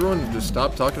 Bro, everyone just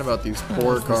stop talking about these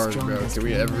poor cars, bro. Can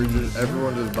we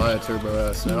everyone just buy a Turbo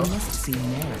S now? You must see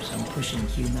merit in pushing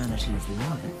humanity's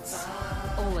limits.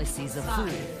 All I see is a fool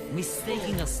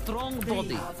mistaking a strong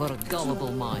body for a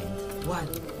gullible mind.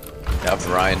 Yeah,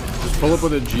 Ryan. Just pull up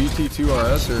with a GT2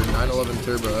 RS or 911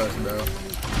 Turbo S, bro.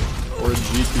 Or a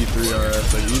GT3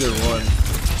 RS, like either one.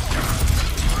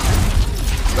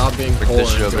 Stop being poor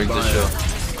and go buy it.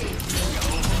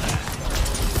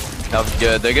 That's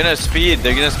good. They're gonna speed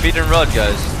and run,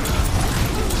 guys.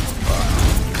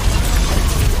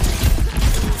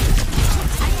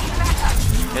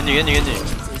 Genji.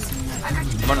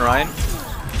 Come on, Ryan.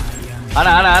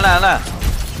 Ana.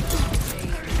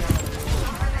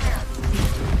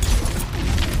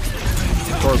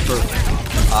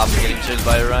 I'm getting chased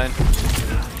by Ryan.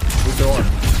 Who's the one?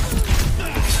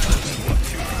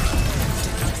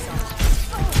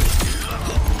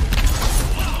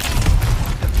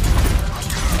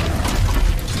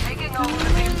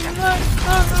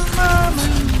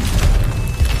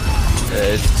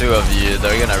 Yeah, it's 2 of you.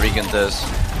 They're gonna recontest.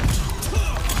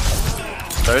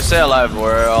 They're still alive.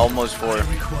 We're almost 4.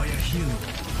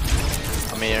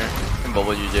 I'm here. I can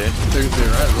bubble you, Jay. They're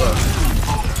right, look.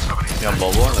 You want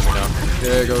bubble? Let me know.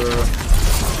 Yeah, go.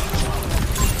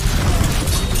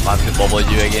 I have to bubble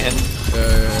you again.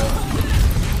 Yeah.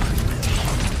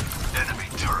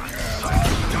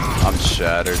 I'm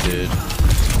shattered, dude.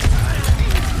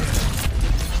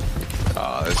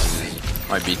 Oh, this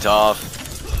might be tough.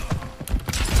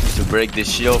 To break the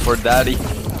shield for daddy.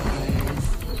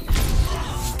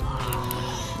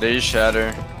 They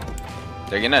shatter.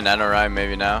 They're gonna nano rhyme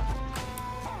maybe now.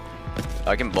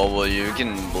 I can bubble you. You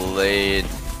can blade.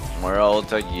 More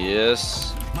ult, I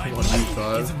guess.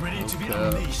 1v5.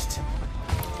 Okay.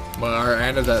 Well, our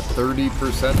Ana's at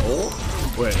 30% ult?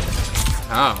 Wait.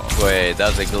 How? Wait,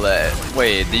 that's a glitch.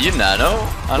 Wait, did you nano?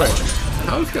 Wait,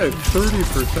 how's this guy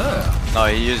 30%? No,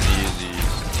 he used.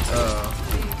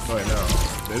 Wait, no.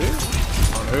 Did he?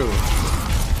 On who?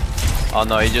 Oh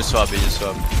no, he just swapped.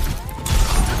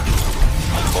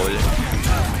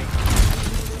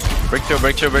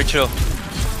 Break chill.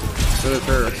 To the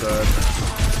turret side.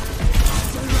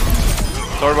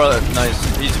 Torba, nice.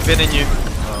 He's pinning you. No.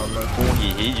 Oh, he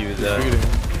hit you there.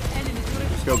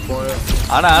 Just go point.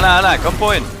 Ana, come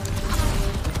point.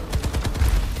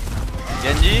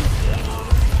 Genji.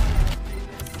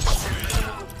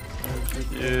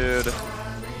 Dude.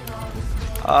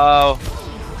 Oh.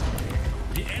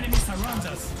 The enemy surrounds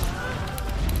us.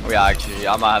 We actually,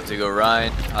 I might have to go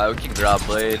Ryan. We can grab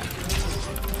Blade.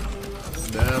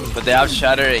 Damn. But they have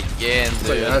Shatter again, It's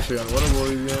dude. like actually unwinnable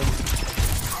these games.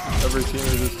 Every team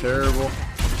is just terrible.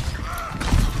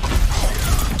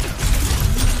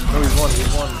 No, he's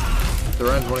won. The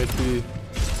Ryan's 1 HP.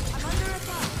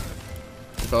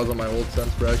 If I was on my old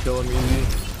sense, bro, I'd kill him easy.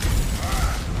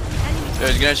 Dude,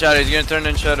 he's gonna Shatter, he's gonna turn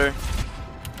and Shatter.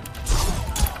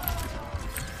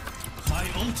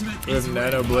 We have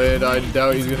Nano Blade. I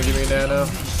doubt he's gonna give me Nano.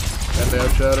 And they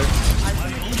have Shatter.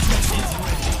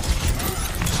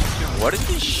 What is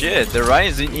this shit? The Ryan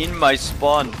is in my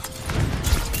spawn.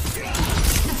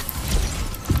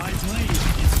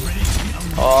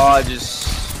 Oh, I just...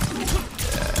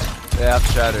 Yeah. They have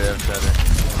Shatter,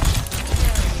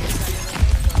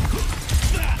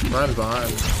 Ryan's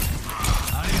behind.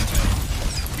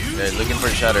 Okay, looking for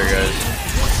Shatter, guys.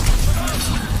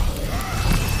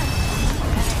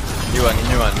 New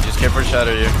one. Just care for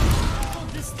Shatter here.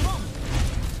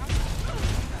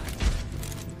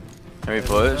 Can we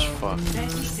push? Fuck.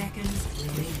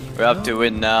 We have to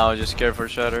win now. Just care for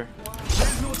Shatter.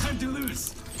 There's no time to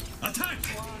lose. Attack!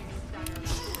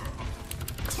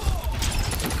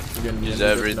 Use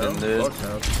everything, dude.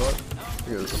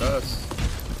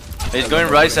 He's going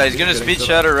right side. He's gonna speed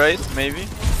Shatter, right? Maybe.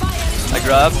 I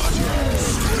grab.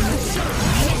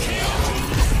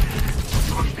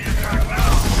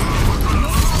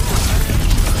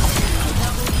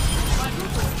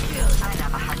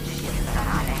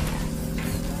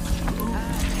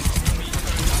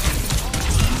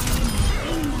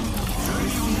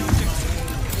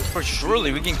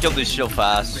 Surely we can kill this shield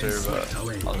faster, but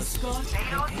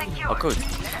oh, good.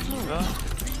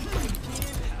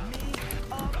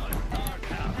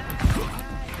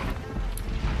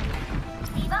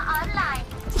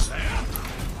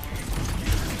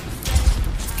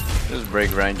 Just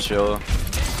break Ryan chill.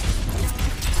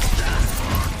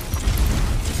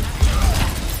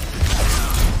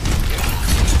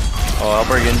 Oh, I'll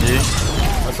break Genji.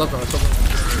 That's something.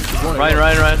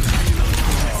 Ryan.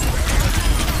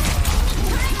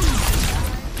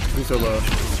 He's so low.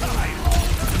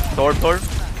 Thor.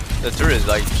 The turret is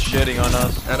like shitting on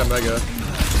us. And a mega.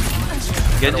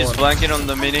 Genji's flanking on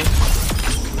the mini.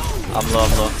 I'm low.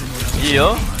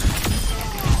 Yo.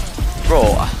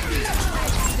 Bro.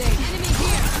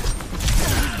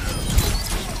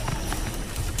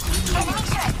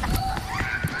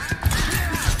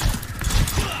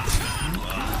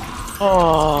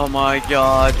 Oh my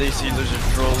god, they see they're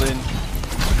just trolling.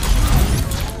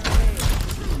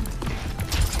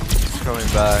 Coming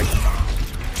back.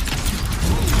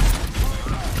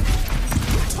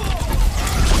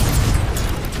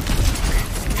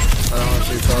 I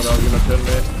honestly thought I was gonna pin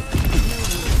me.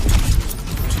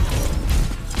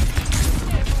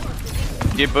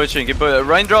 Keep pushing.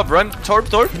 Ryan drop, Torp.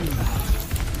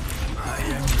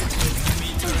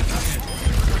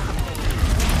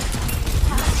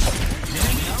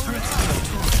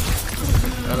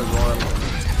 That is one.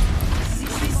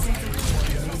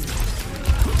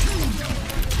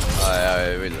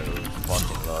 We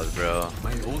fucking lost, bro.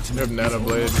 You have Nano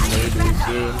Blade maybe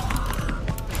soon.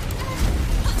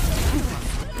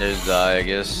 There's die, I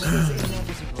guess.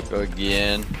 Go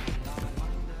again.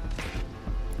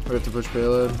 We have to push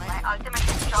payload.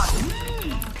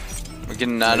 We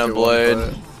can Nano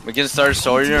Blade. We can start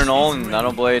Sawyer and all and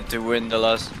Nano Blade to win the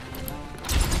last.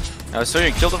 Now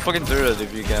Sawyer, kill the fucking turret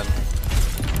if you can.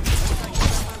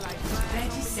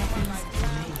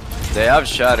 They have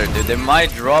Shatter, dude. They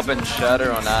might drop and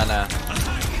Shatter on Ana.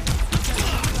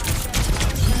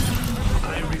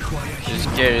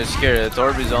 Just scared. The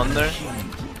Torb is on there.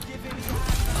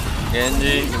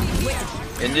 Genji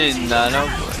is Nano.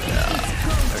 Yeah,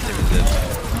 our team is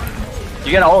dead.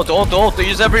 You get ult.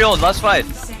 Use every ult. Last fight.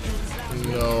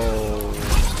 No.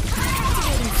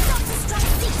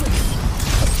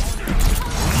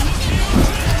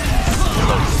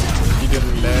 You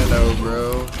didn't Nano,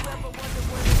 bro.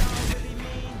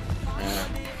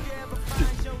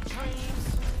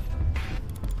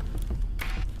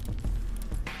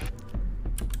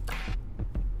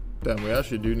 Damn, we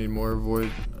actually do need more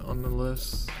void on the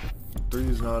list. 3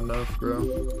 is not enough, bro.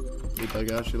 Need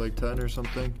like actually like 10 or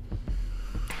something.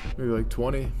 Maybe like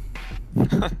 20.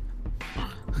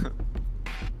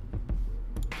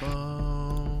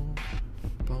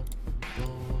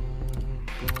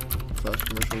 Flash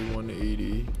commercial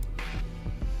 180.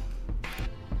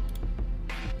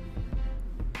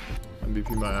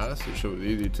 MVP my ass. This shit was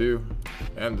easy too.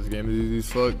 And this game is easy as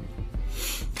fuck.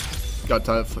 Got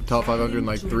top 500 in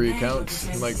like 3 accounts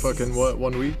in like fucking what,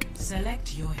 1 week?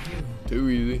 Select your hero. Too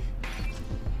easy.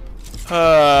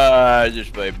 I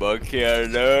just play Bucky, I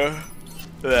don't know.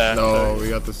 No, we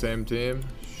got the same team.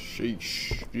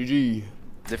 Sheesh. GG.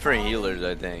 Different healers,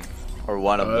 I think. Or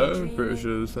one of them. I'm pretty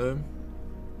sure the same.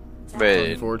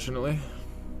 Wait. Unfortunately.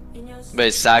 Wait,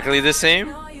 exactly the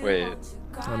same? Wait.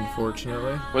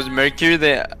 Unfortunately. Was Mercury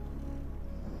the...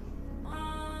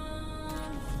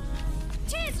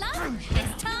 Cheers, love.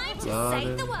 It's time to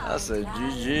save the world. That's a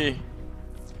GG.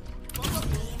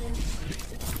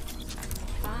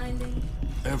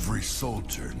 Every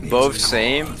soldier needs Both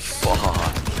same? Fuck.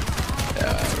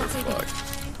 Yeah, we're fucked.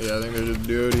 Yeah, I think they're just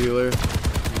duo healer.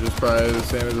 They're just probably the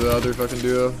same as the other fucking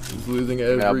duo. Just losing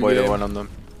every Yeah, boy, game. one of them.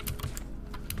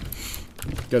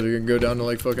 Guys are gonna go down to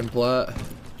like fucking plat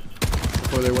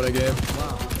before they win a game.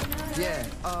 Wow. Yeah,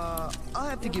 I'll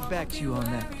have to get back to you on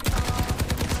that.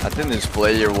 I think this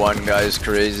player 1 guy is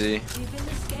crazy.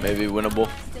 Maybe winnable.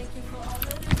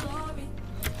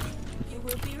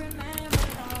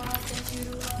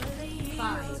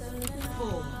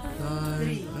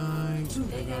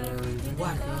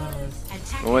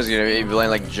 Someone's gonna be playing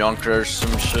like Junker or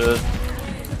some shit.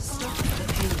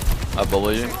 I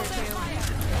believe.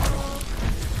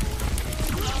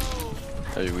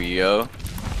 There we go.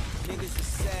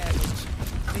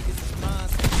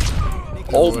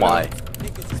 Oh my.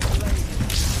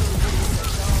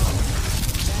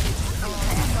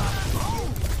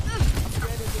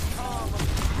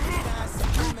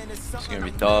 It's gonna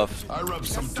be tough. I rub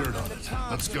some dirt on it.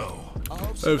 Let's go. I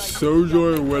have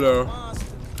Sojourn or Widow.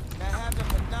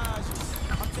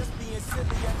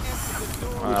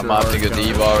 I might have to go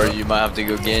D.Va or you might have to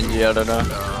go Genji, I don't know.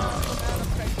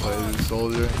 Play the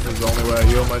Soldier. This is the only way I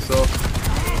heal myself.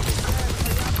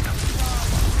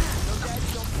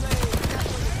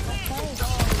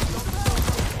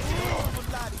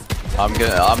 I'm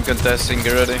contesting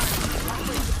already.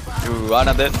 You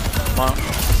Ana dead. Come on.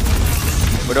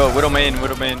 Widow main.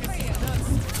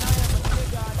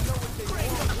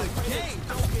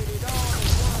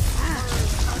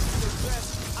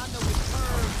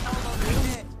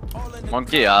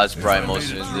 Monkey has primals,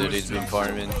 dude. He's been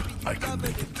farming.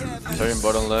 Sorry,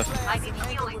 bottom left.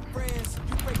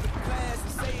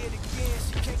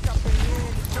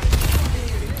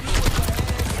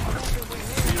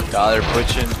 God, they're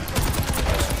pushing.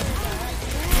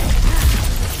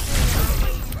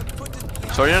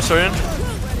 Sorry. Yeah,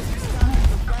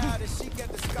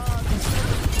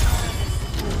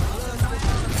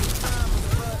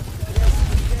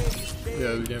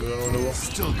 this game's unwinnable.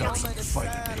 Still got some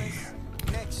fight in me.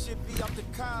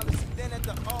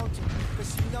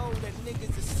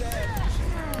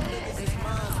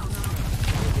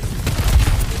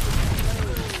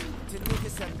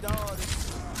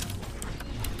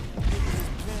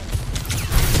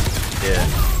 Yeah.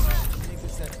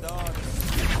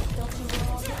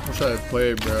 Wish I had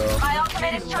played, bro. No,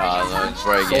 it's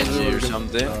probably Genji or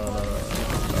something. No,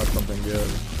 not something good.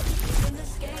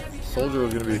 Soldier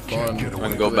was gonna be fun. I'm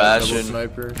gonna go bash and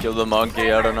sniper. kill the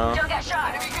monkey, I don't know.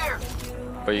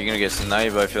 But you're gonna get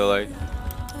sniped, I feel like.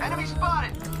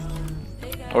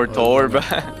 Or Thor, bro.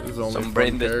 This is the only Some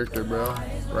fun character, bro.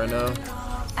 Right now.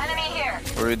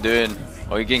 What are we doing?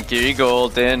 Oh, you can Kiriko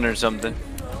ult in or something.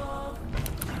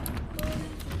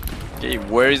 Okay,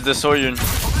 where is the Soyun?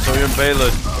 Soyun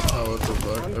payload. Oh, what the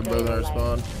fuck? They're both in our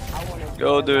spawn.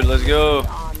 Go, dude, let's go.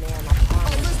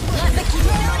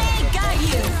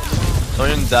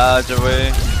 Soyun dodge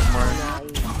away.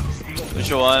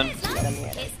 Which one?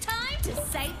 It's time to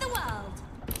save the world.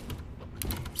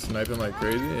 Sniping like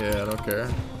crazy? Yeah, I don't care.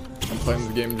 I'm playing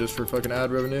the game just for fucking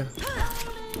ad revenue.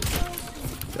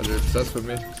 Guys are obsessed with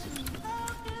me.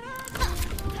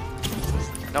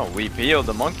 No, we PO'd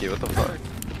the monkey, what the fuck?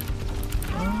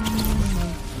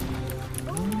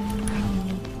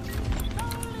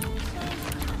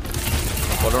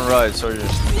 Bottom right, Soyun.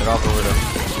 Get off the window.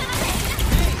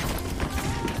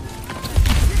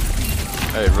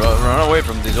 Hey, run away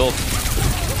from these ult.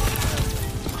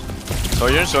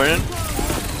 Soyun.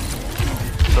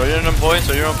 Soyun on point,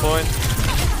 Soyun on point.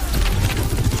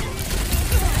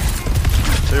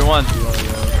 Soyun one.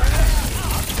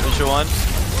 Finish one.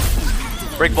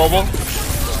 Break bubble.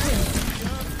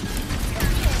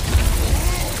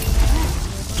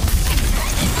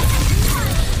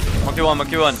 Monkey one,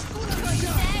 monkey one.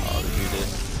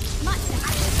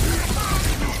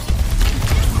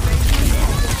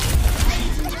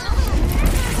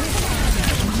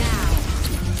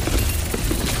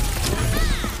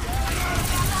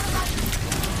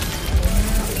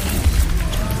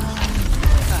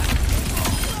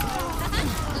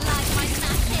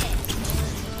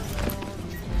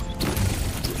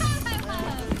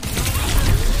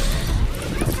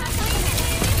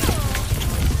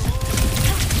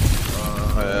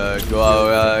 Go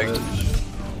out,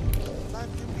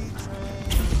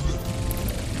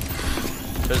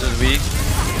 This is weak.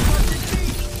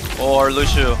 Or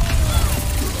Lucio.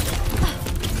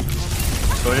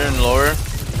 Sawyer and lower.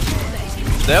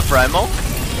 They have Primo?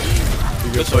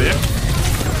 Good Sawyer.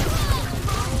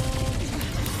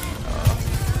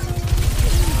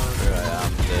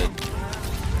 I'm dead.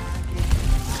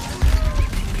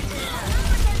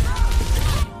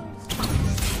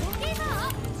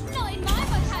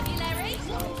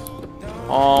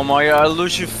 Oh my god,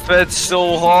 Lucio fed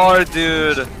so hard,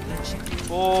 dude.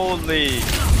 Holy.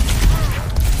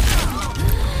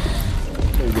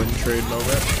 A win trade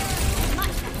moment.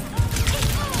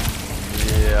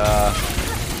 Yeah.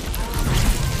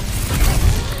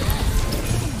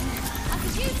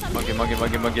 Monkey, monkey,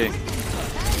 monkey, monkey.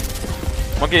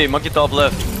 Monkey, monkey top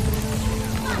left.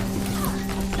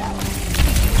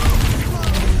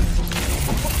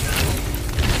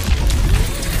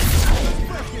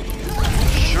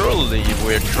 Surely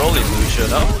we're trolling Lucio,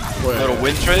 no? Wait, little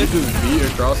win trade? He just beat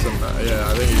across him. Yeah,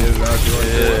 I think he is actually.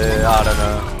 Yeah, I don't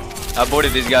know. I bought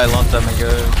this guy a long time ago.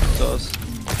 Sauce.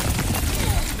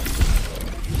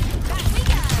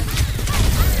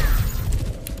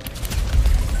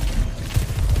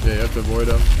 Yeah, you have to avoid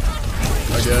him.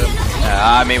 Again.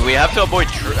 Yeah, I mean, we have to avoid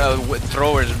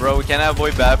throwers, bro. We can't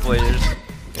avoid bad players.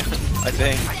 I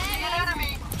think.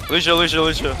 Lucio, Lucio,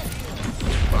 Lucio.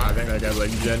 I think that guy's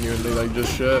like genuinely like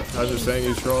just shit. I was just saying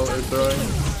he's throwing.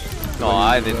 No,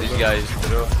 I think this guy is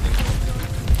throwing.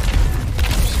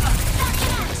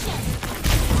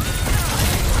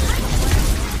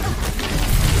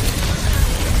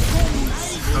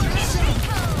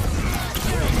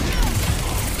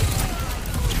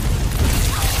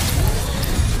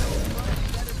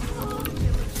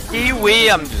 Kiwi,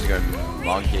 I'm just gonna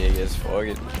monkey, I guess. Fuck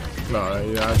it. No,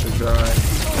 you're actually trying.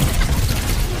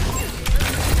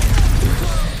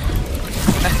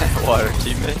 Water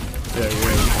teammate? Yeah, he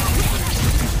is.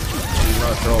 He's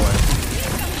not trolling.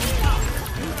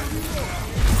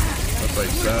 That's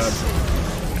like sad.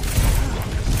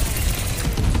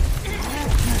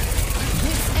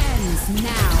 This ends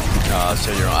now. Oh, so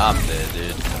you're I'm dead,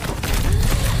 dude.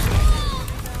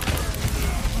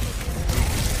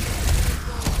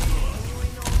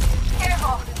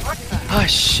 Oh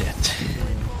shit.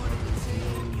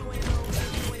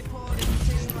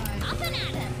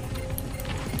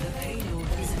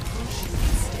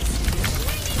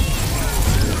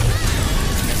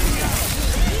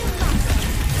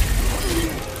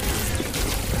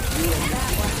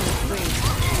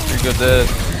 You're good there.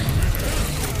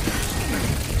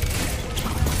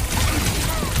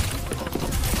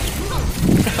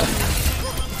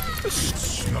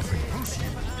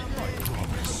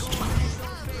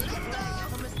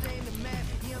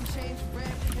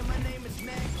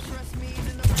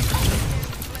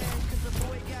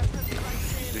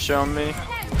 You showing me?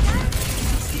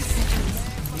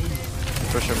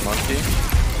 Push a monkey.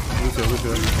 Lucio.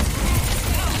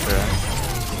 Okay.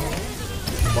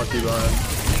 Monkey behind.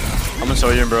 I'm a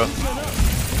Sawyer, bro.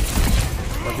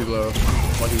 Monkey low.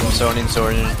 Monkey I'm low. zoning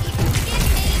Sawyer.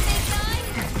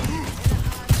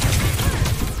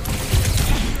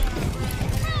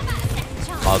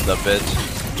 Mod that bitch.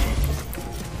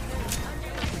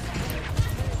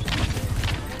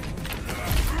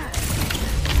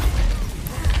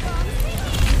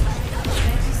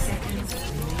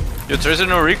 Yo, there's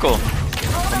no recall.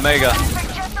 Omega.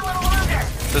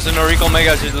 There's no recall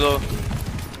Omega, she's low.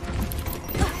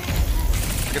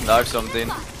 I can dive something.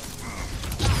 I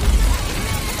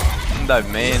can dive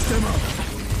main.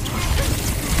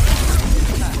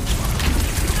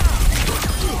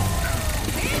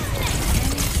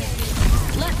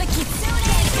 Let the Kitsune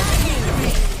guide you.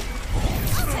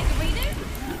 I'll take a reader.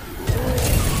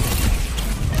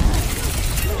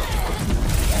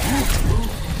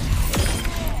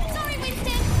 Sorry,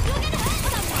 Winston. You're gonna hurt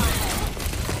someone.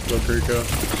 Go Trico.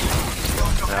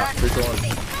 Yeah. Trico on.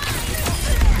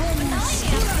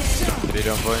 What are you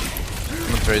doing, boy?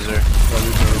 I'm a Tracer.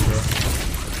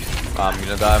 Oh, I'm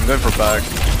gonna die. I'm going for back.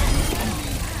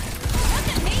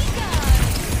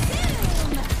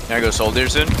 Can I go soldier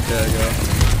soon? yeah, go.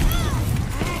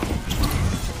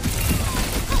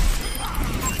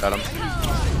 Got him.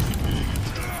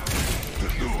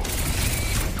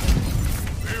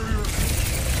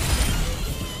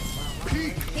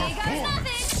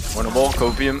 Winnable,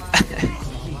 copium.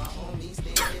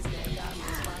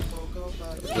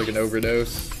 Like an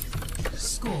overdose.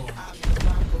 Score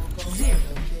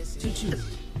 0-2.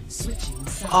 Switching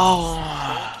sides. Oh.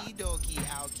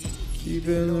 Keep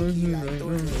it on here.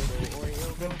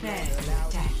 Prepare to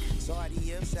attack.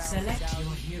 Select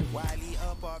your hero.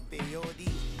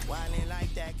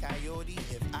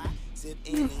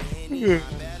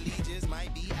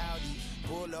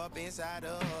 Pull up inside a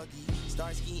huggy,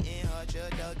 start skiing her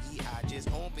chuduggy. I just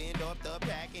opened up the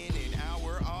pack in an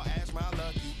hour, I'll ask my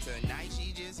lucky. Tonight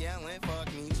she just yelling fuck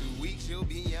me, 2 weeks she'll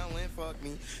be yelling fuck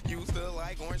me. Used to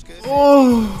like orange cause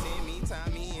Timmy,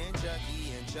 Tommy, and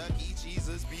Chucky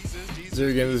Jesus pieces. Is there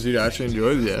a game this dude actually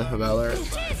enjoys? Yeah, Valorant.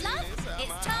 Cheers, love.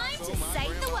 It's time to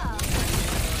save the world.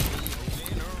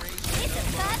 It's a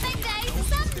perfect day for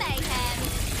some mayhem.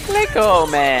 Clicko,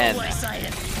 man.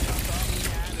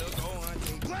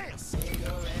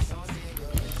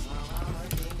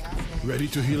 Ready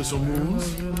to heal some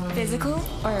wounds? Physical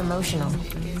or emotional?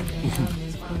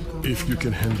 If you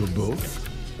can handle both,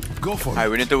 go for it. Alright,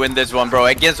 we need to win this one, bro.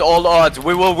 Against all odds,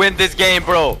 we will win this game,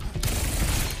 bro.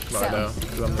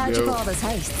 How'd you call those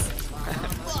heists?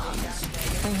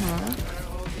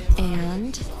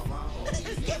 And?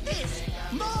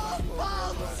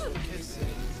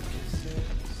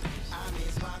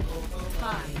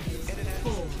 5,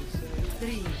 4,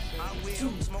 3, 2,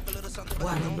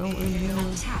 1.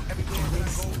 Attack.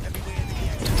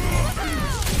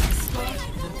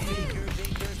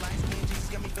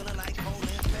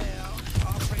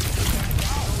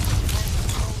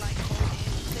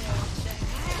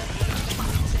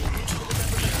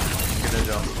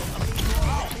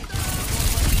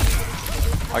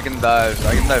 I can dive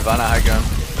Vanna high ground.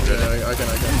 Yeah, I can.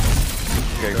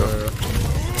 Okay, go.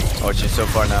 Oh, she's so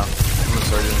far now. I'm a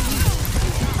surgeon.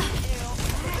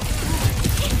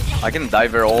 I can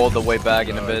dive her all the way back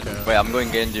in a bit. Okay. Wait, I'm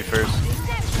going Genji first.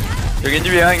 Yo, Genji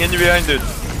behind, dude.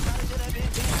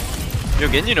 Yo,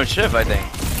 Genji no shift, I think.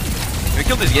 We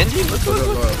killed this Genji? Let's go.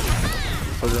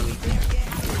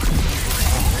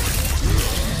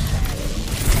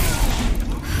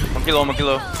 One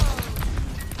kilo.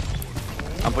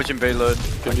 I'm pushing payload.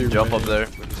 I can jump up there.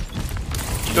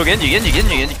 Yo, Genji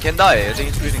can't die. I think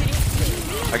it's bleeding.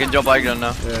 I can jump high ground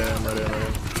now. Yeah, I'm ready.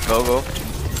 Go.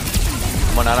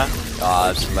 Come on, Ana. Ah,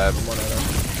 I've slept. I'm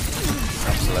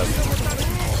slept. I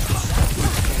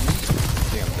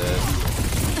think I'm dead.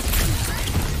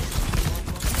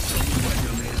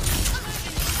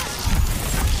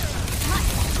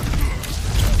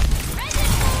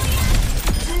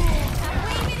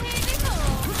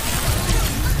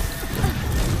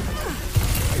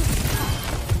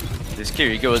 This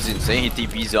Kiriko was insane. He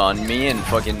TPs on me and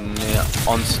fucking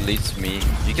unslits me.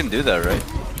 You can do that, right?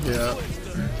 Yeah.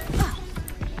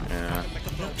 Yeah.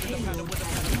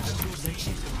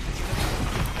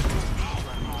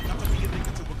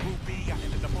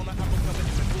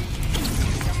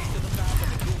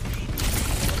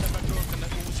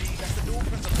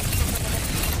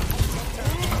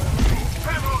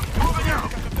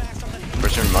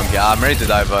 Pushing monkey. I'm ready to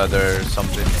dive or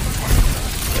something.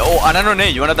 Oh, Ana no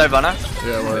nade. You wanna dive Ana?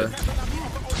 Yeah, where?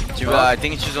 I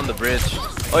think she's on the bridge.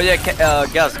 Oh yeah,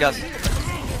 gas.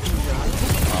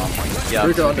 Yeah,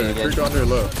 Freak under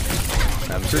low.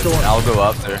 I'll go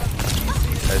after.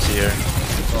 I see her.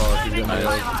 Oh, she's getting nice.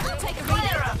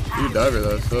 You diver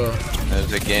though, so.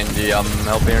 There's a Genji. I'm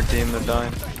helping her team. They're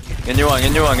dying. Genji one.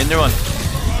 Genji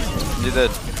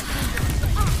dead.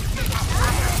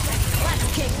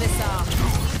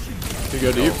 You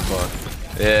go deep? Oh, fuck.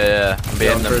 Yeah. I'm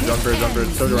behind them. Jumper.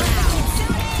 So do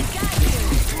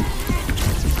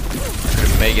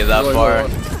Couldn't make it that far.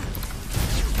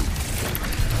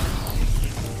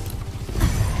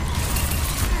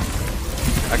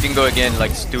 I can go again,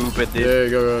 like stupid deep. Yeah,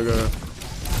 go.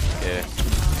 Yeah.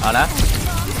 Ana?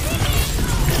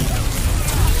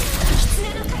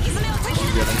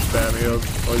 He's getting spammy up.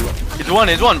 Oh,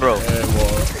 he's one, bro. Yeah,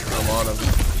 well, I'm on him.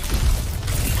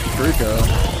 Rico.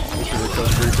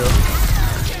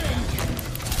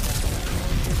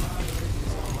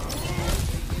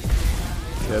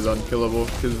 Yeah, it's unkillable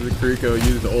because the Rico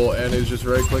used ult and is just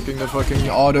right clicking the fucking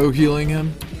auto healing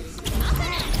him.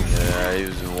 Yeah, he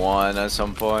was one at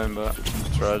some point, but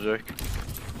tragic.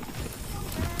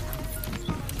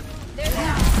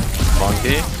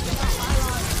 Monkey.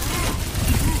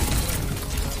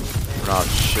 Oh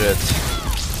shit.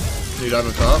 You dive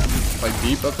up top? Like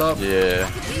deep up top? Yeah.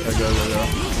 Go.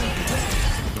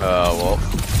 Well.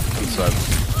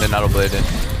 That's They're not a blade in.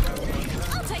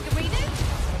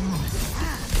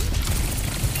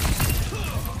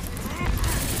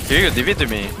 Here you go, DP to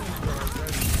me.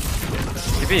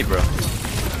 DP, bro.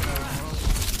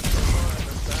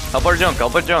 Help our junk,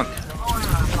 help our junk.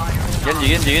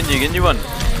 Genji one.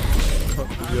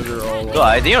 Bro,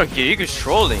 I think our Kiriku's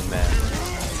trolling, man.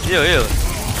 Yo.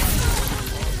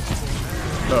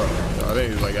 No, I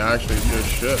think he's like actually just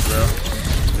shit, bro.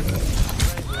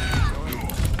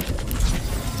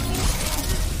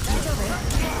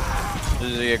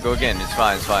 Yeah, go again, it's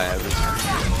fine.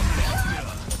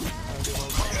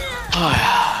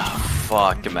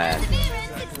 Fuck, man.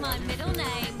 It's my middle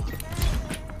name.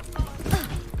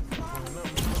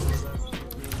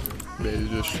 Yeah, he's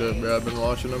just shit, bro. I've been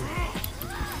watching him.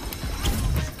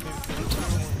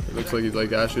 It looks like he's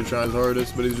like actually trying his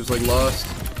hardest, but he's just like lost.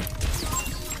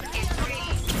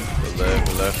 We're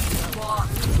left.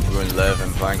 We're going left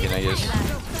and flanking, I guess.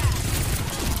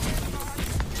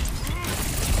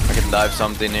 I can dive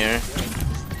something here.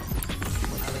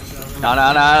 No.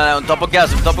 Double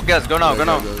gas. Go now. He's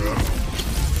going.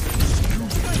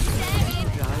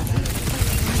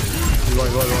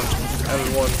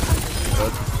 Having one.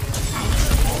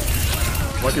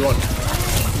 Lucky one.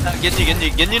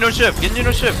 Genji no shift. Genji.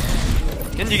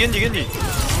 Genji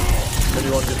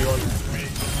one.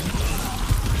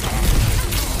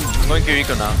 I'm going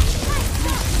Kiriko now.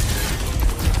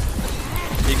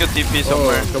 Kiriko TP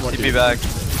somewhere. TP back.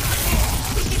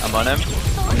 I'm on him.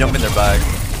 I'm jumping their back.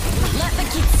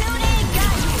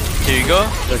 Kiriko.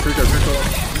 Yeah, Kiriko.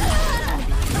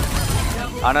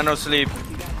 Ana no sleep.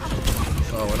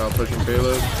 Oh, we're not pushing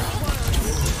payload.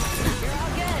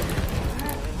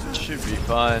 Should be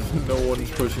fine. No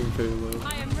one's pushing payload.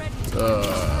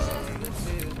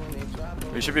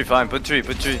 We should be fine. Put three.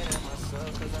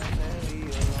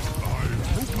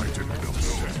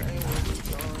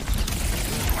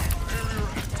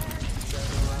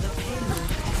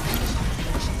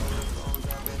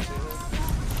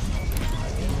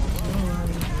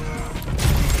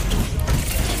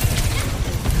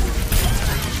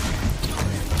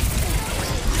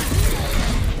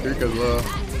 Kiriko's low.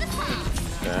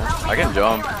 Yeah, I can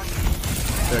jump.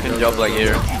 I can jump like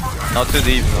here. Not too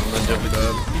deep. I'm gonna jump it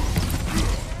up.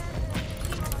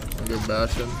 Good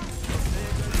bashing.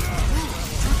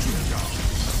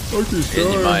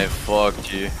 And you might fuck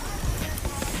you.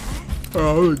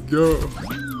 Oh, let's go.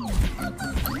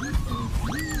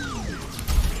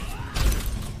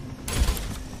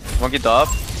 Monkey top.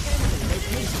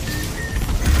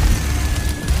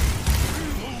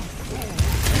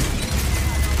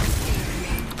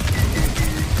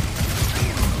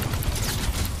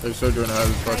 They're still doing have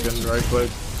his fucking right click.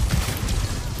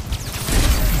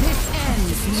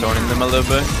 Zoning them a little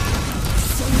bit.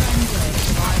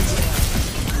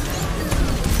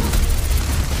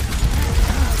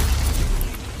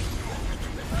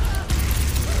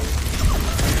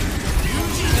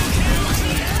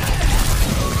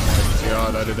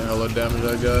 God, I did a hella damage,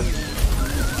 I guess.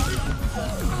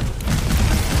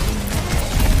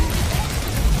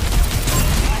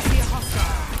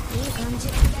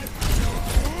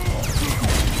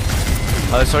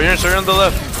 So you're on the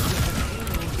left.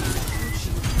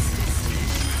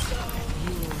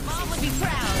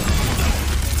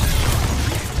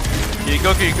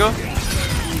 Kiriko.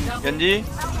 Genji.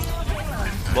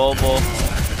 Ball.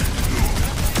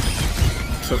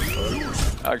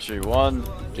 Actually won.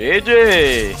 GG!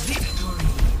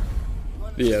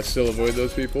 Yeah, still avoid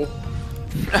those people.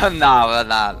 No.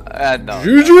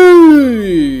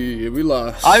 GG! We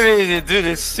lost. I mean, dude,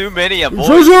 there's too many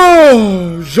avoid.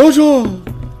 Jojo!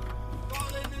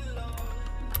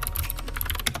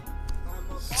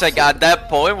 It's like at that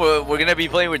point, we're gonna be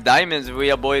playing with diamonds if we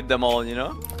avoid them all, you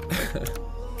know?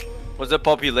 What's the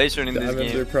population in Diamonds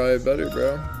this game? are probably better,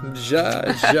 bro.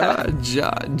 Ja.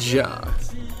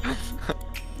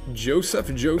 Joseph.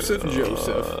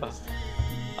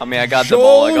 I mean, I got them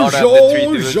all. I gotta have the 3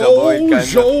 dudes avoid,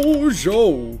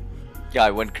 kinda.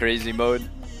 Guy went crazy mode.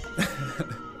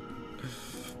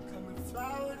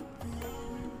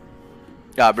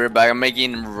 Yeah, we're back. I'm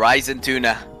making rice and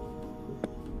tuna.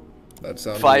 That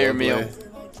sounds fire lovely. meal.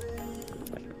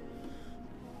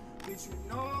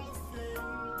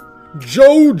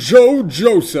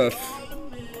 Joseph.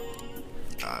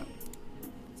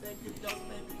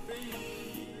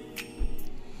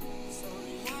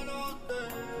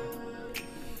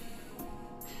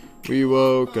 We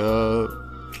woke up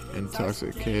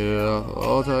intoxicated,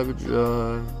 all type of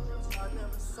drugs.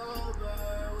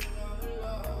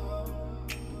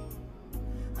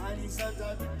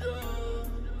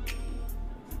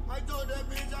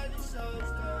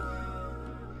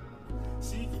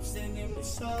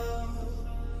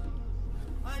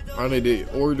 I need to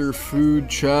order food,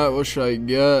 chat. What should I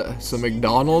get? Some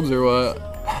McDonald's or what?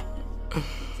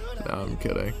 Nah, I'm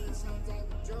kidding.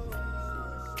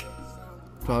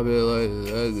 Probably like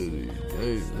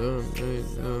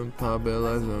probably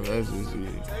like some ecstasy.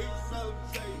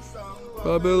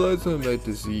 Probably like some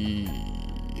ecstasy.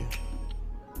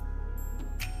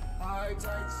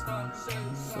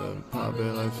 Some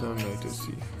probably like some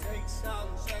ecstasy.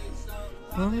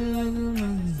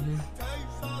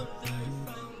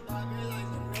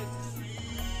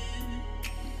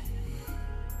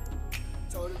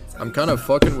 I'm kind of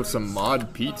fucking with some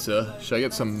mod pizza. Should I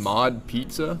get some mod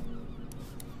pizza?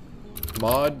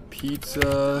 Mod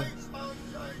pizza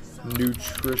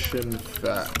nutrition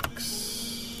facts.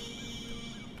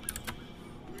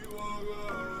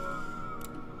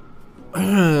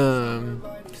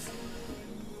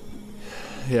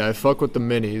 Yeah, I fuck with the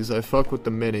minis. I fuck with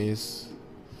the minis.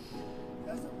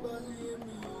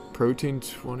 Protein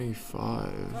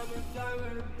 25.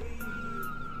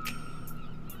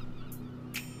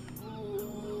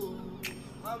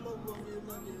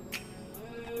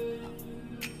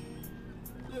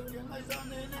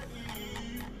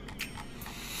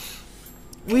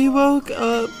 We woke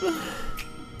up.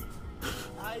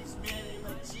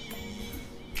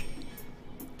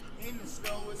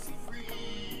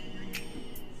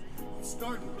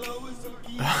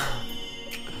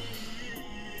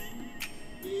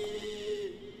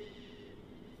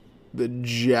 The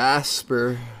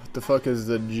Jasper. What the fuck is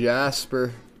the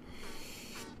Jasper?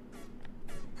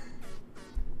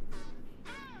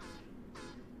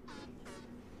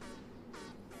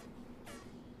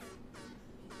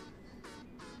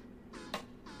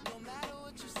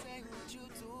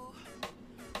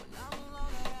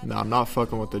 No, I'm not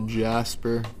fucking with the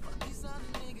Jasper.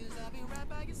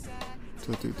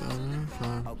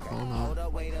 Hold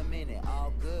up, wait a minute.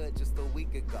 All good just a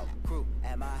week ago. Crew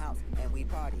at my house and we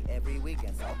party every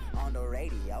weekend. So on the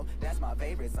radio, that's my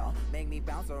favorite song. Make me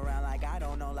bounce around like I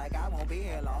don't know, like I won't be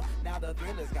here long. Now the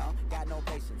thrill is gone. Got no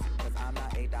patience, cause I'm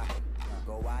not a doctor.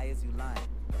 Go, why is you lying?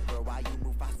 Girl, why you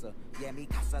move faster? Yeah, me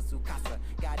casa su casa.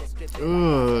 Got it stripped.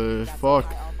 Ugh,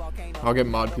 fuck. I'll get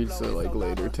mod pizza like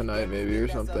later tonight maybe or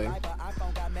something.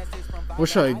 What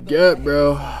should I get,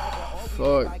 bro?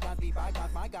 Fuck.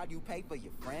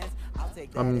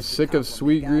 I'm sick of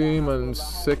sweet cream. I'm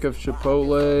sick of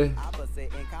Chipotle.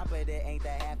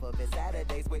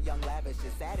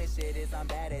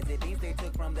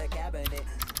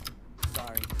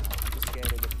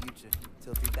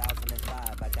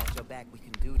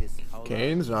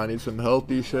 Canes? No, I need some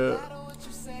healthy shit.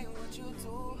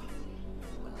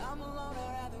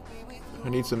 I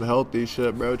need some healthy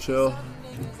shit, bro. Chill.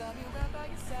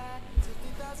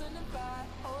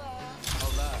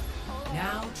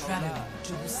 Now traveling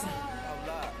to the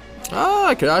south. Ah,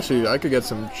 I could get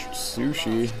some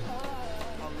sushi.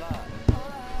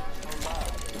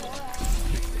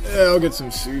 Yeah, I'll get some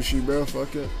sushi, bro.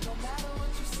 Fuck it.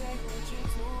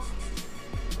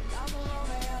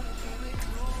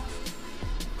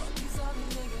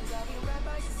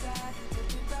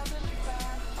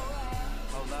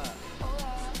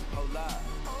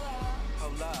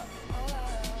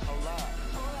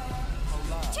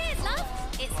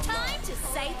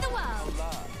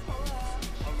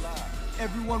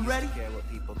 Everyone ready?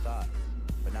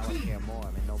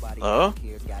 Oh?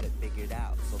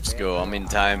 Let's go, I'm in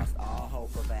time.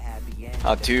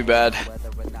 Not too bad.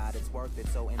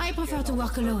 I prefer to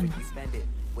walk alone,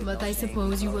 but I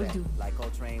suppose you will do.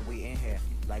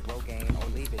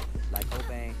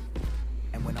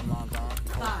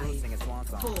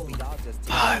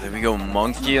 There we go,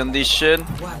 monkey on this shit.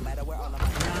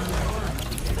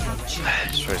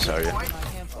 Sure, sorry.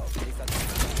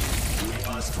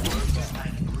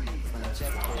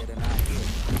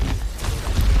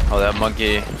 Oh, that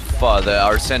monkey. Fuck, the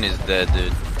Arsene is dead,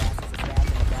 dude.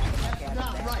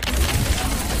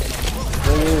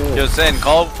 Yo, Sen,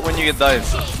 call when you get dive.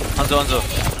 Hanzo.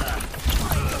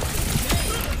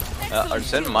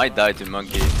 Arsene might die to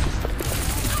monkey.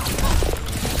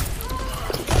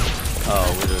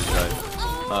 Oh, Widow's died.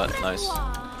 Nice.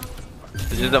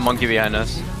 This is the monkey behind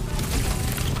us.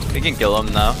 We can kill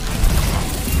him now.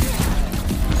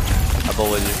 I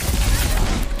believe you.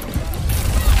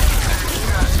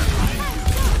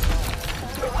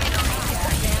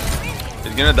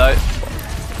 He's gonna die.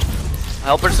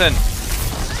 Help her, Sin.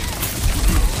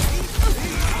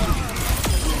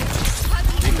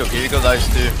 Kiriko dies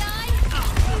too.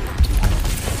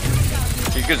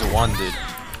 Kiriko's one, dude.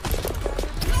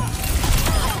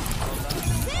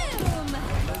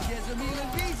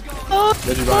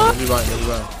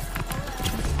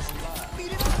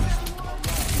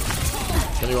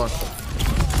 Anyone.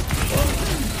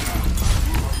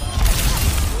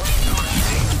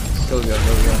 Kill the guy.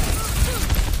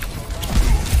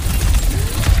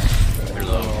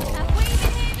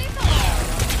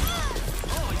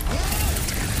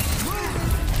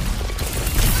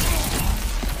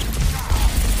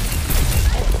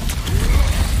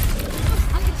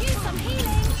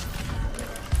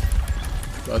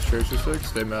 Last Tracer 6,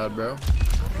 stay mad, bro.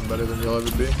 I'm better than you'll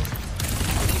ever be.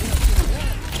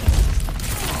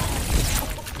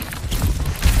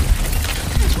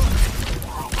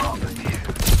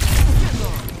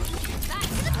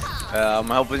 I'm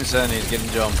helping Sen, he's getting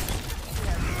jumped.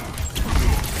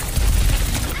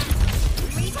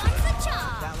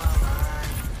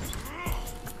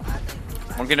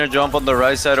 I'm gonna jump on the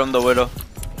right side on the Widow.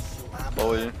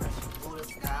 Follow you.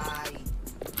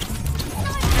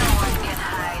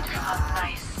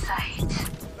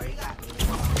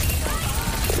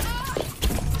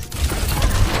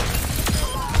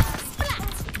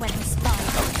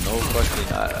 No question.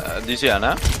 Do you see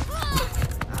Anna?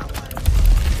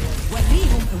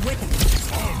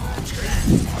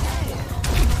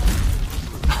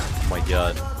 Oh my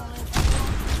god.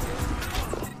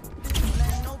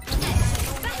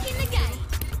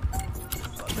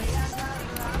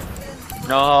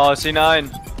 No, C9.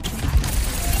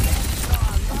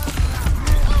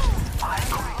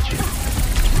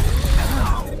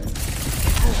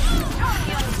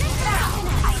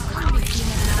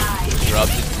 Grab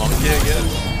this monkey again.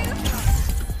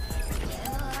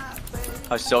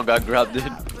 I still got grabbed, dude.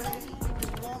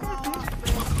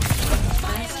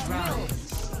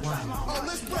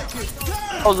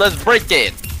 Oh, let's break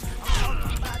it.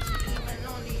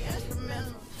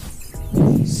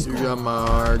 You got my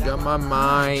heart, got my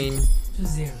mind.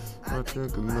 I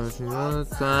took a motion on the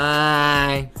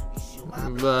side.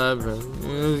 Love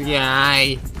this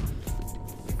guy.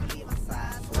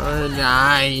 Or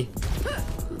die.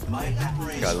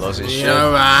 Got lost his shit.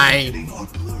 You're right.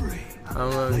 I'm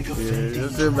gonna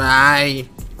just survive.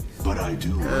 But I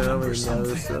do remember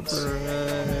something.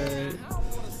 Separate.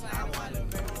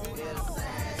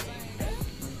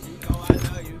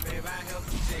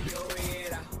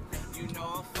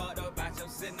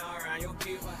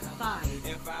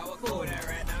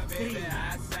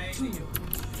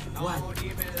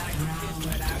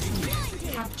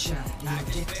 Capture the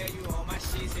objective.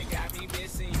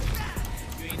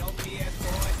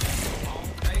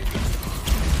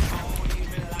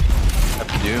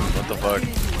 Doom, what the fuck?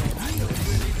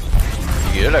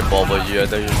 You get like bubble you, I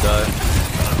thought you'd die.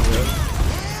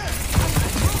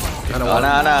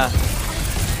 Nah.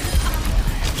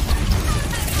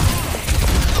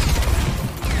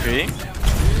 Three?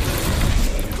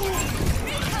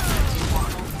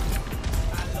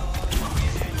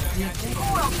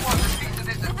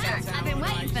 I've been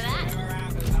waiting for that.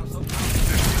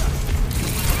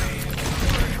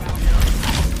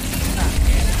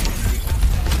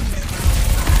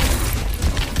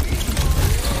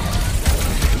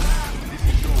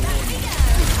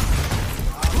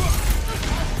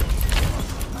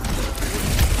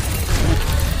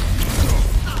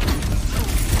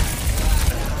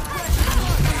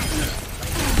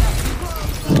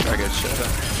 I get shit up.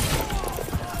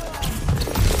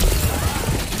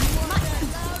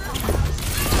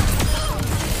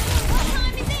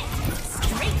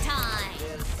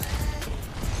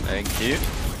 Thank you.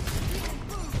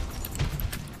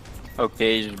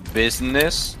 Okay,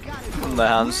 business on the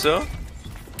Hanzo.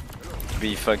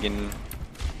 Be fucking.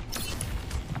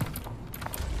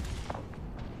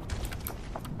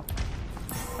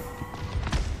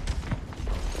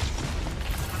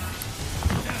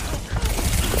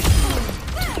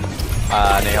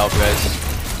 I need help, guys.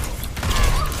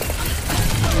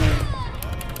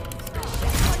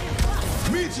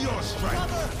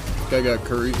 I got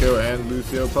Kariko and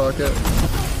Lucio pocket.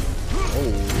 Oh,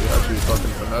 we actually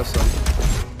fucking finesse him.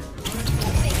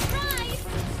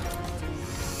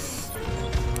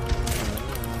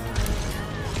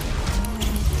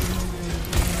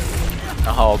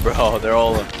 Oh, bro, they're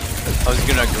all. I was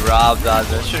gonna grab that.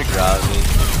 I should have grabbed it.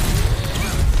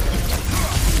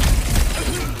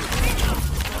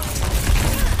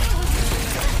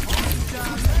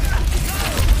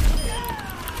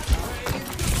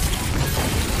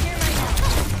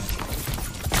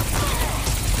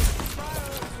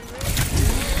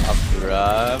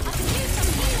 Grab.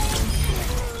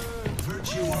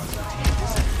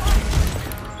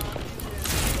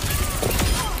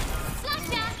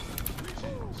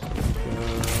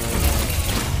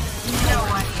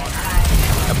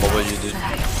 What will you do?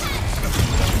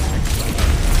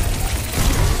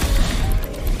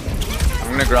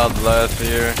 I'm gonna grab left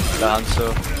here, Lanzo.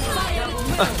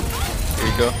 Here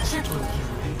you go.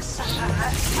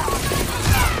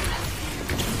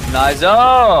 Nice.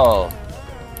 Oh!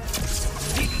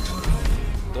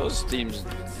 Those teams,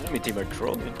 enemy team are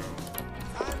trolling.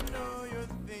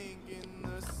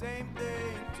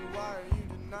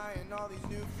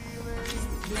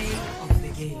 Play of the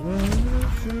game.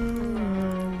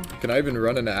 Can I even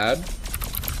run an ad?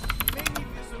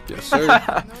 Yes, sir.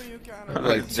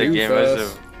 Like The too game fast.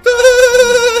 is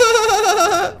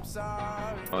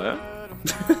Oh yeah?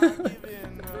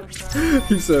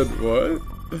 He said what?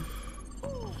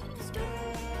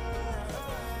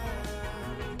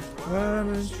 Why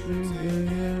don't you get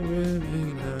here with me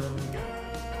now?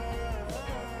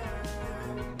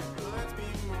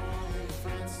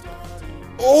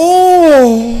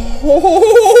 Oh!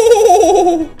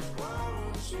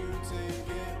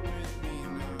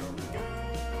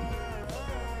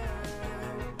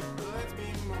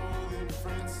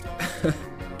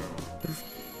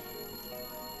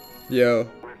 Yo.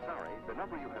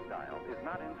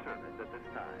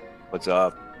 What's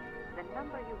up? The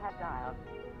number you have dialed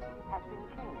has been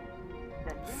changed.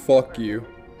 The new Fuck you.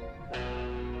 The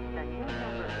new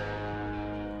number.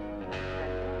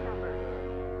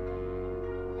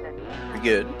 The new number. You're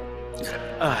good.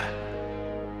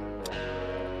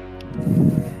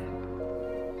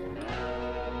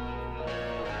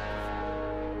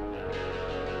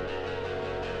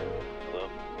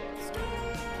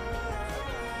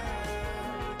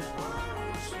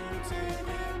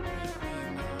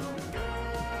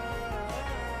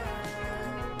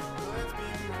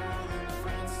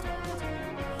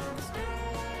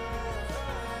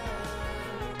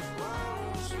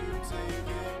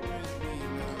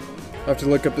 I have to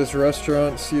look up this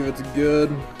restaurant, see if it's good.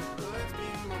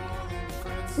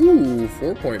 Ooh,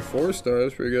 4.4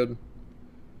 stars, pretty good.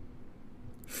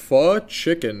 Pho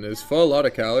chicken. Is pho a lot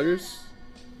of calories?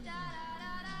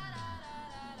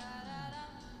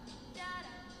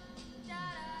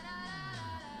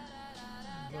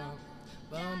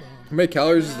 How many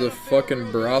calories is the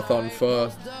fucking broth on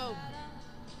pho?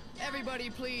 Everybody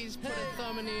please put a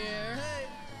thumb in the air.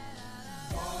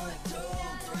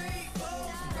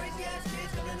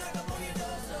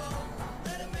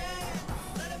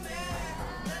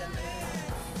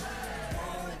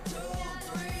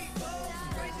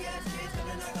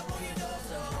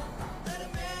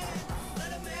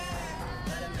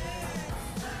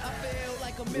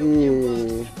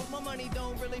 Ooh.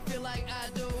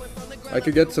 I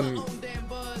could get some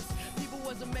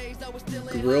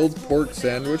grilled pork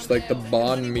sandwich, like the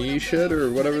banh mi shit or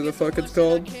whatever the fuck it's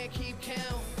called.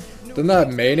 Doesn't that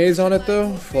have mayonnaise on it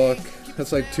though? Fuck.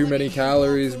 That's like too many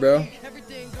calories, bro.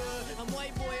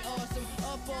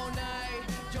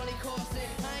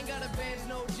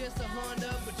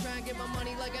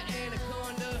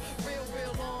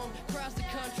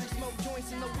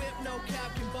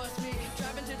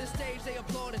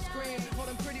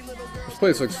 This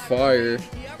place looks fire.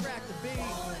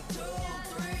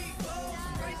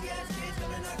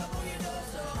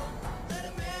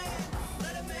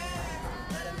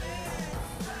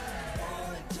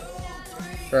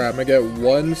 Alright, I'm gonna get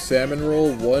one salmon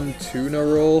roll, one tuna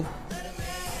roll,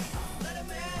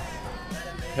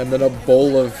 and then a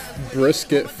bowl of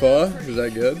brisket pho. Is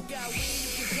that good?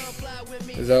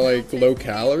 Is that like low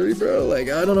calorie, bro? Like,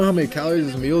 I don't know how many calories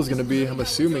this meal is gonna be. I'm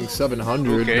assuming 700.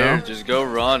 Who cares? No? Just go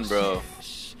run, bro.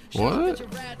 What?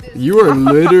 You are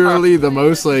literally the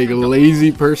most like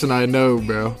lazy person I know,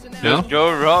 bro. Just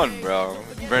go run, bro.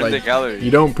 Burn the calories.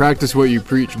 You don't practice what you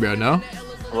preach, bro. No?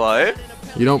 What?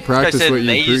 You don't practice I said what you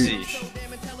lazy. preach.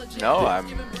 No,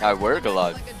 I work a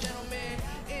lot.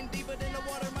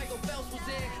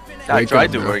 I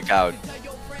tried to work out.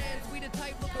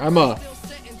 Emma,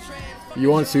 you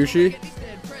want sushi?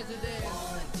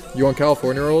 You want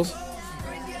California rolls?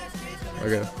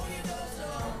 Okay.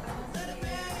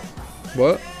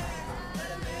 What?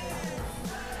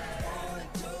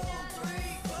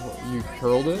 You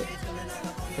curled it?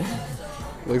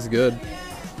 Looks good.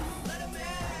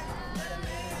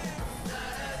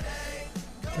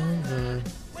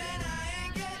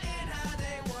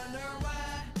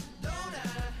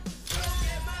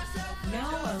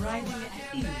 Now arriving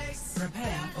at ease.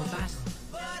 Prepare for battle.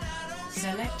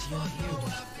 Select your hero.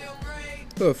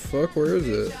 The fuck? Where is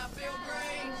it?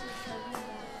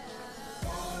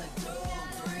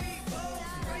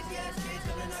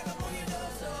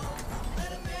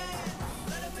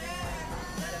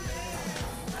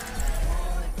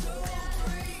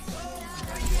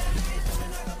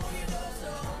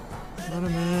 Not a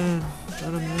man. Not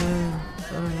a man.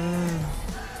 Not a man.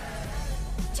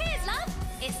 Cheers, love.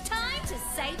 It's time to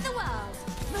save the world.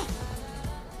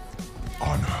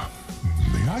 Anna,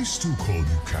 may I still call you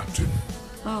Captain?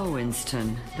 Oh,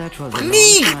 Winston, that was a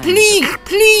Pleek, long time. pleek,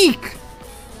 pleek!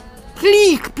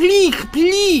 Pleek, pleek,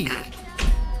 pleek!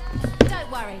 Don't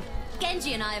worry.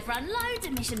 Genji and I have run loads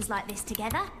of missions like this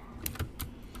together.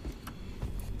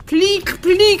 Pleek,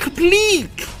 pleek,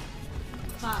 pleek!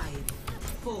 5,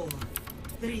 4,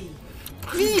 3.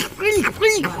 Pleek, pleek,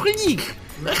 pleek, pleek!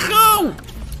 Let's go!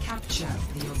 Capture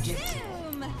the objective.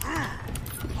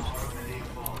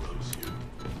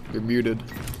 You're muted.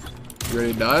 You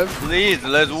ready to dive? Please,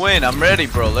 let's win. I'm ready,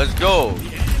 bro. Let's go.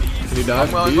 Can you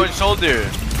dive? I'm going soldier.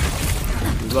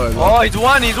 He's low, Oh, he's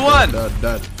one. He's one.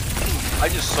 Dead. I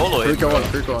just solo him.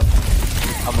 Creek on.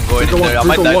 I'm going in there. I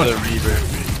might die to the Reaver.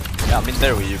 Yeah, I'm in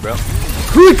there with you, bro.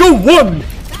 Creek on 1!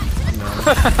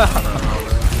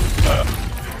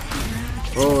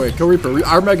 Oh wait, kill Reaper.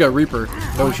 Our Mega Reaper.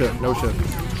 No shit.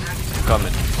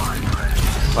 Coming.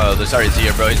 Oh, this already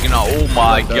here, bro. He's gonna. Oh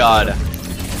my god.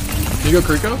 Can you go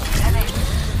Creeko?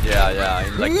 Yeah.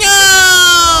 Like, no!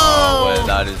 Oh, well,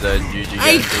 that is a GG.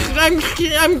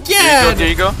 I'm dead. There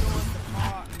you go.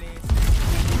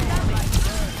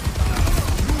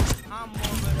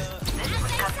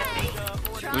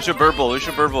 Lucio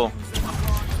purple.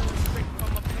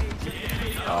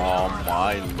 Oh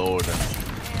my lord.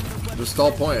 Just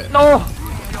stall point. No!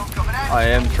 I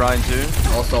am trying to.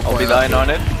 I'll be dying on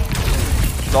it.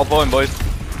 Stall point, boys.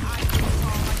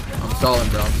 I'm stalling,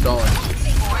 bro. No.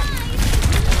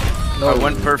 I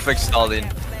went perfect stalling.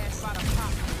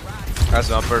 That's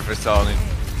not perfect stalling.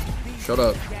 Shut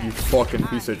up, you fucking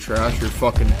piece of trash. You're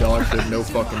fucking dog shit. No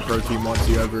fucking protein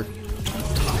whatsoever.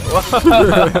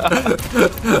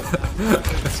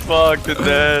 It's fucked and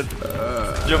dead.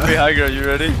 Jumping high ground, you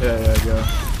ready? Yeah, go.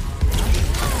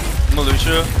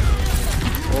 Militia.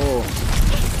 Oh.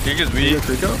 Kick is weak.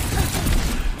 Creeko?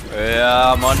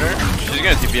 Yeah, I'm under. She's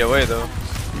gonna TP away though.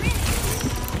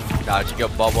 Nah, she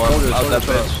got bubble out that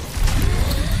bitch.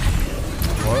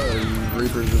 What?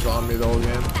 Reaper's just on me the whole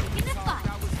game.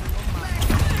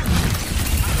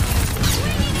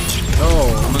 No.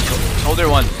 Hold her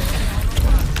one.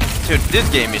 Dude, this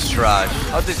game is trash.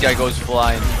 How this guy goes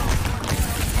flying?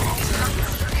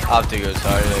 I have to go,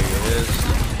 sorry, like it is.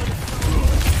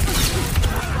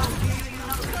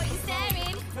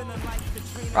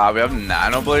 We have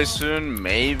Nano Blaze soon.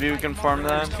 Maybe we can farm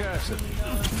that.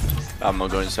 I'm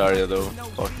not going Zarya though.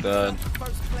 Fuck that.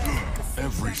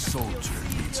 Every soldier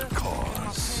needs a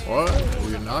cause. What?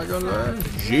 You're not going there?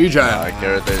 GG. I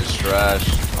carrot is trash.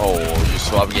 Oh, you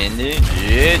swap Genji?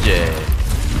 GG.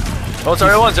 Oh,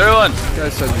 Zarya one. This guy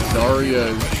said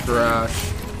Zarya is trash.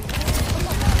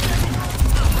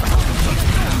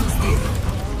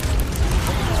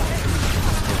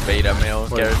 Beta male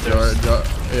characters.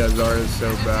 Yeah, Zarya's so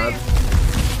bad.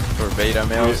 For beta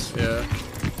males? Yeah.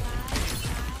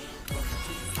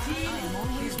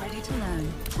 Always ready to learn.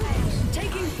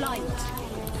 Taking flight.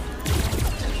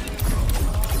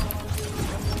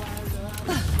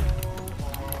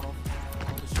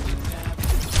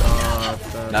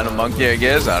 Nano Monkey, I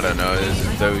guess? I don't know. This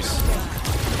is those.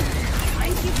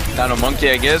 Nano Monkey,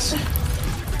 I guess.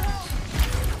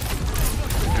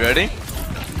 You ready?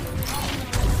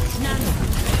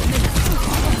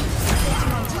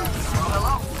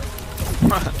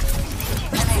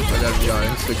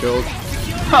 Insta-killed.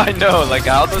 I know, like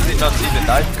how does he not see the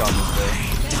dive coming there?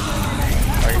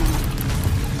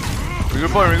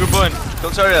 Regroup point.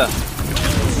 Kill Zarya.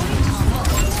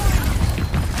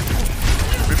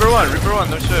 Reaper one,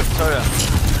 no shift, Zarya.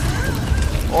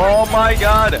 Oh my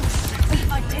god!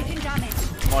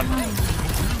 Come on.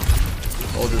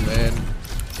 Hold your man.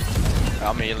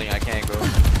 I'm healing, I can't go.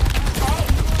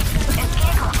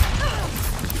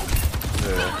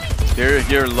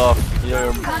 Here, love.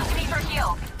 Here.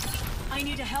 I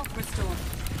need a health restore.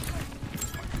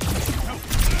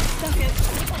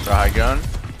 The high gun.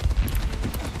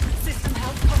 System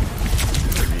health.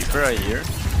 Reaper right here.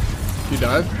 You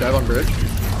dive? Dive on bridge?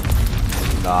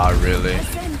 Nah, really.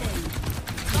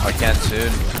 I can't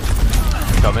soon.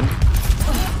 Coming.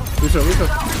 Lucio.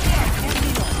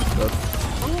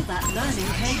 All that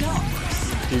learning paid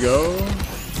off. You go?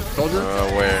 Soldier?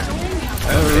 Where?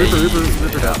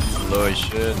 Reaper down. Low as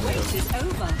shit.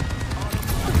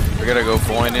 We gotta go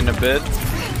point in a bit.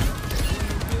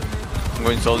 I'm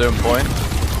going soldier and point. I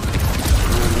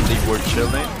think we're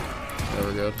chilling. There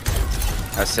we go.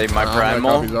 I saved my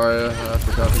primal. I have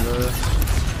to copy Zarya.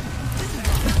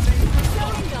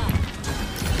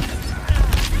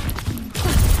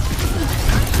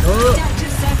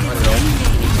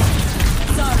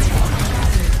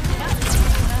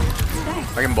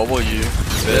 I can bubble you.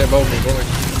 Yeah, bubble me.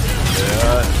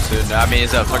 Yeah, dude, I mean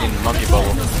it's a fucking monkey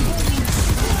bubble.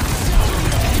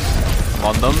 I'm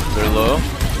on them, they're low.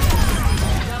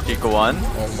 Kiko one.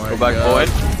 Oh my go back god.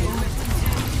 point.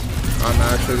 I'm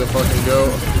actually the fucking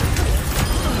goat.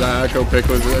 That echo pick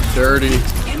was dirty.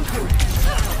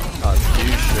 Not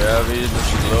too shabby,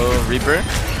 just low. Reaper.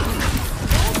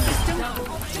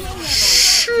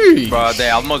 Bro, they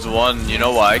almost won. You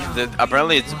know why?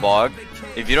 Apparently it's bug.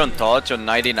 If you don't touch on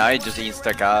 99, just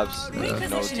insta caps.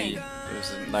 No T. It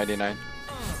was 99.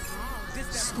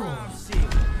 Score.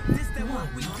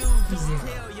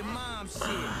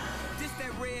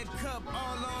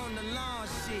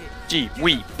 G,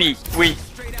 we, B, we.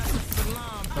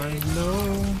 I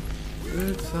know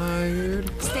you're tired.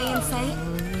 Stay in sight,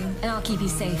 and I'll keep you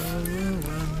safe.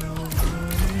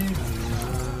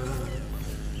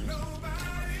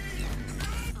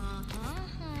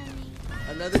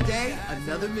 Another day,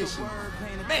 another mission.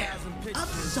 Man, I'm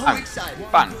so excited.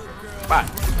 Fun.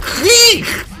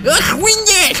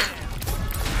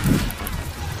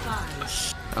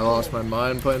 I lost my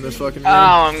mind playing this fucking game.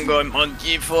 Oh, I'm going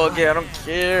monkey fuck it. I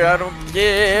don't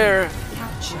care.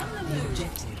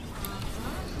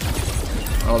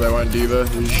 Oh, they went diva.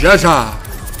 Jaja!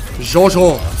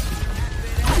 Jojo!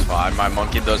 Fine, my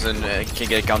monkey doesn't can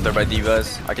get countered by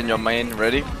divas. I can jump main.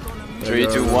 Ready? 3,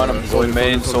 2, 1. I'm going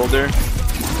main. Soldier.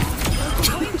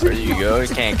 There you go. You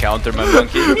can't counter my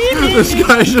monkey. This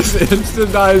guy just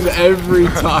instant dies every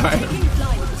time.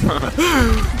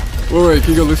 Wait,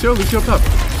 can you go Lucio? Lucio up top.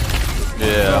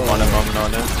 Yeah, I'm on him.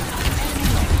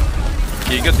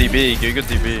 Can you go DB?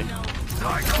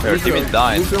 Wait, our team is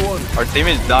dying. Our team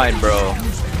is dying, bro.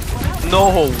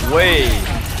 No way.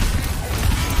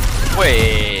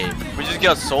 Wait, we just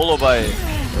got solo by.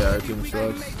 Yeah, our team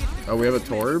sucks. Oh, we have a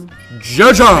Torb?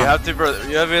 Jaja! We have to,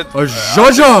 you have it.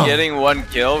 Jaja! Getting 1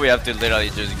 kill, we have to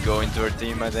literally just go into our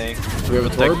team, I think. We have a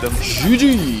Torb?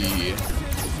 GG!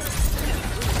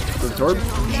 The Torb?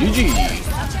 GG!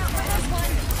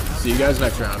 See you guys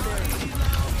next round.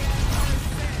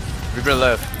 Reaper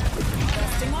left.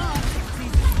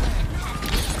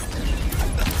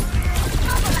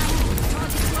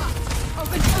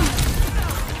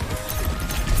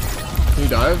 Can you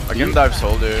dive? I can dive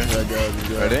soldier. Yeah, go.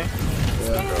 Ready?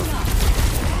 Yeah.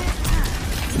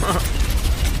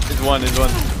 He's one.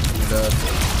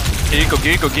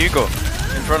 Kiriko.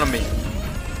 In front of me.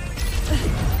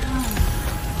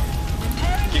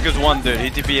 Kiriko's one, dude. He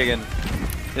TP again.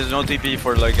 There's no TP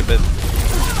for like a bit.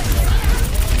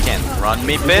 You can't run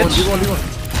me, bitch. D1.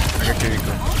 I got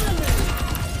Kiriko.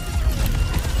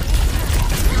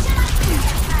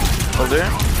 Soldier?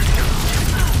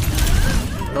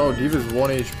 No, Diva's 1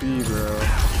 HP, bro.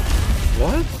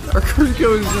 What? Our Kiriko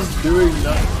is just doing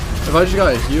nothing. If I just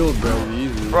got healed, bro, it'd be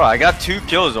easy. Bro, I got 2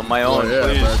 kills on my own, yeah,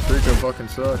 please. but Kiriko fucking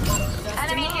sucks.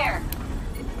 Enemy here.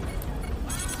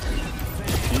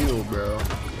 Heal, bro.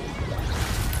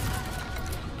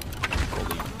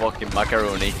 Holy fucking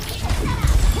macaroni.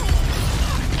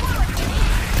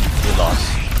 We lost.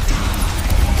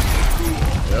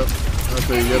 Yep. That's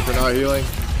what you get for not healing.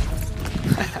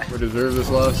 We deserve this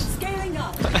loss.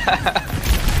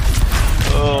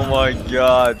 Oh my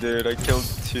god, dude, I killed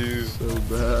 2. So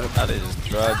bad. That is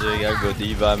tragic. I go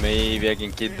diva, maybe I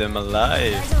can keep them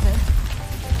alive.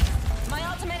 My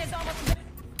ultimate is almost.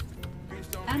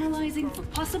 Analyzing for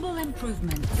possible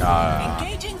improvement.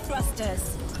 Engaging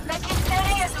thrusters. The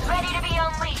Kitsune is ready to be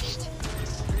unleashed.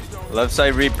 Left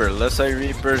side Reaper,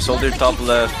 soldier top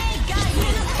left.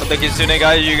 Let the Kitsune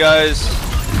guide you guys.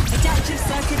 Adaptive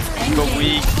circuits Go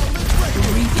weak.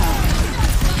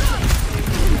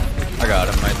 I got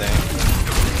him, I think.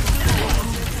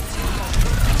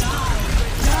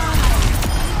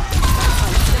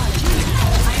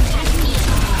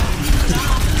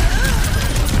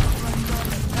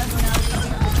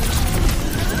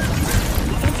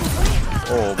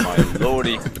 Oh my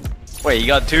lordy. Wait, he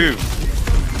got 2.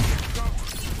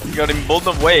 You got him both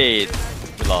of wait.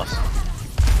 We lost.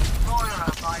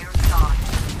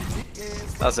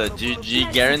 That's a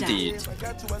GG guaranteed.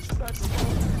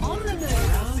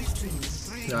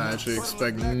 I actually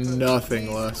expect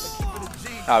nothing less.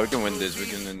 Ah, we can win this.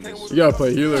 You gotta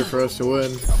play healer for us to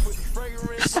win.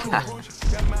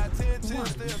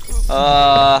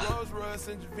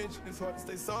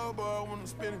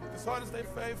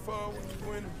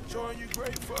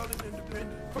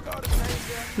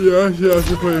 Yeah, you have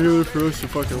to play healer for us to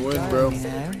fucking win, bro.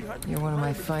 You're one of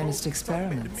my finest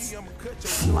experiments.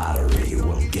 Flattery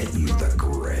will get you the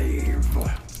grave.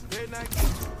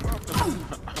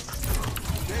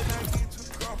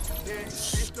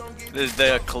 This is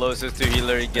the closest to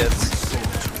healer he gets.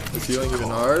 Is healing even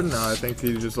hard? No, I think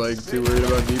he's just like too worried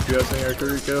about DPSing our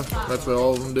Kiriko. That's what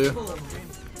all of them do.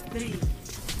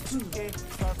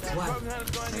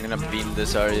 I'm gonna beam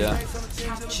this area.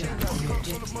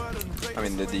 I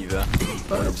mean the diva.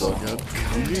 That's so good.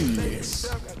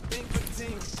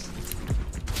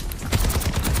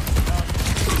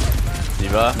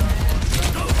 Diva.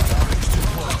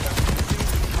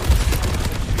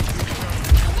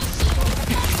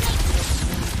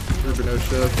 Ruben, no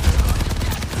shit.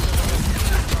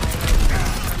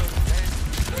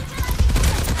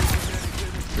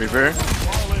 Reaper.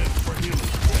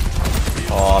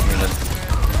 Oh, I'm gonna.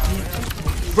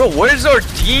 Bro, where's our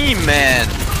team, man?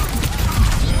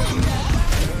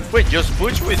 Wait, just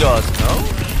push with us, no?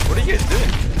 What are you guys doing?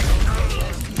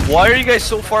 Why are you guys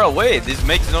so far away? This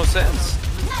makes no sense.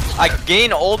 I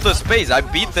gain all the space. I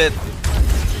beat the.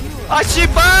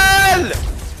 Ashibal!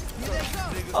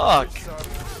 Fuck.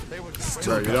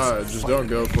 Bro, you just don't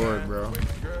go for it, bro.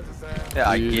 Yeah,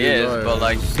 I guess, but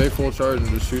like. Just stay full charge and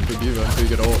just shoot the diva until you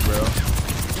get ult, bro.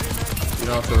 You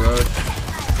don't have to rush.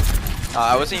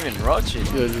 I wasn't even rushing.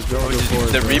 Yeah, just don't go for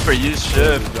it. The Reaper used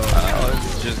shift.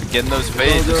 Just get no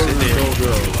space. Just sit here.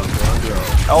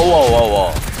 Oh, whoa, whoa,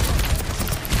 whoa.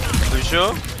 You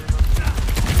sure?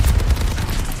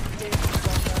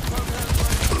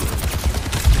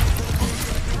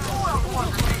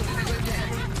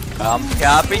 I'm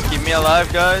capping. Keep me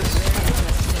alive, guys.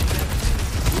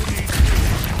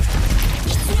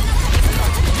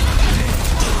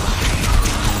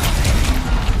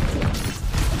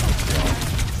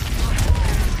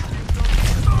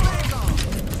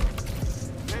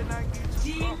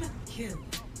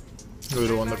 We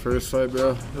would've won the first fight,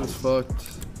 bro. It was fucked.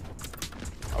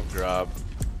 I'll grab.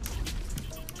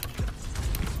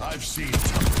 I've seen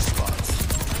tougher spots.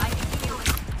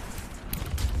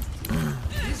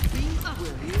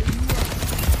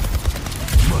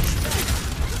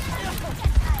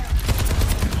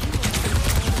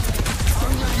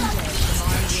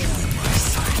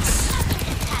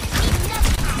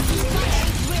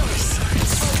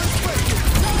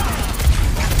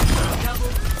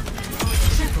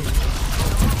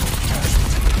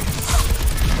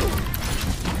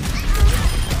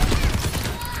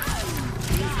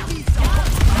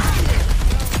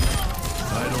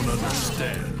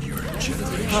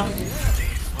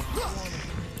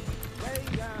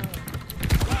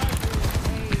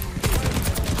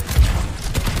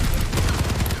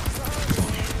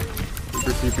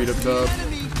 TP'd up top.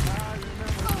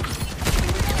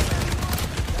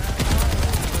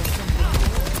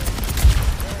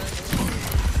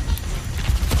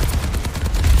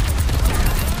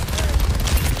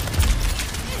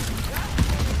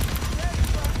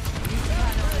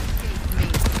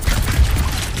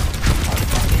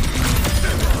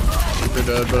 You're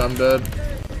dead, but I'm dead.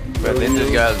 I think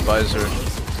this guy has visor.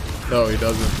 No, he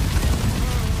doesn't.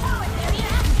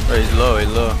 Oh, he's low, he's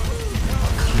low.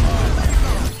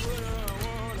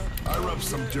 I rubbed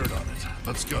some dirt on it.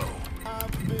 Let's go.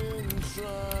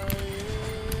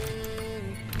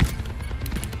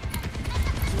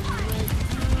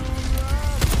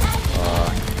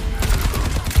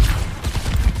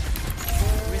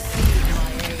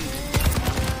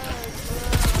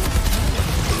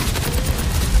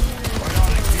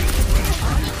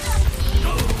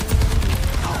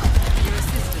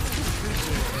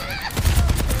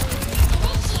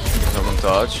 Someone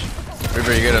touch.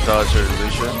 Reaper, you gonna touch or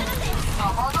Lucian?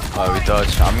 We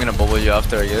touch. I'm gonna bubble you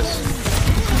after, I guess.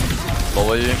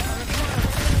 Bubble you.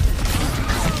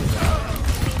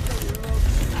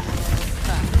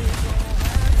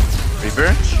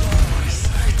 Reaper?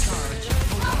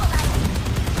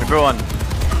 Reaper one.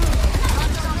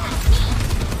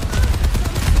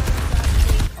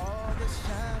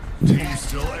 Team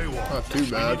still AWOL. Not too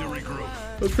bad.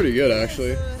 That was pretty good,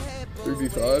 actually.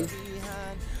 3v5.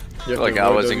 I feel like I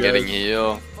wasn't getting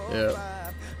heal. Yeah.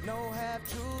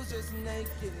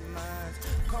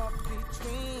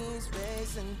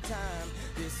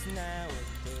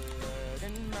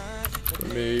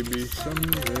 Maybe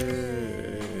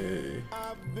someday.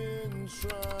 I've been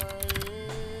trying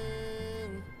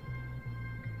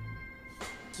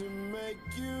to make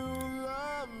you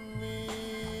love me.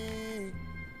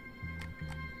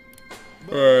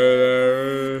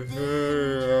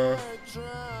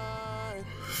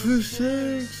 This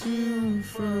takes you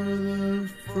further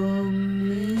from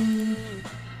me.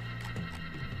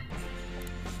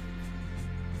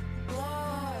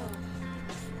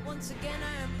 Once again, I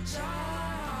am a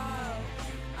child.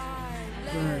 I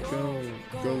Let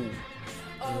go.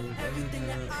 of everything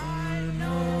that I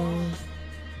know.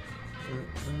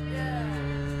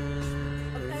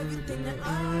 Of everything that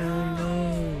I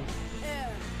know.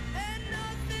 Yeah. And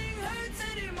nothing hurts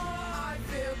anymore. I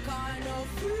feel kind of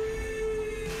free.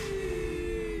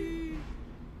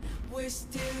 We're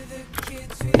still the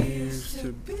kids we used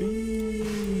to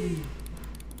be.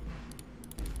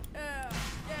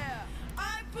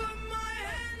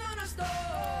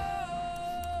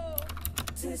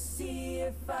 To see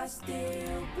if I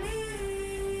still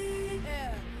bleed.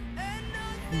 Yeah. And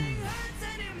nothing hurts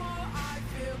anymore. I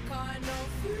feel kind of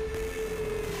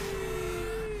free.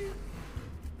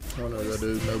 I don't know who that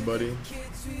is, nobody.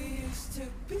 Kids we used to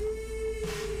be.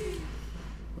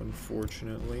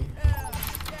 Unfortunately.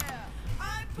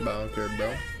 But I don't care,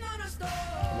 bro.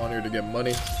 I'm on here to get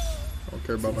money. I don't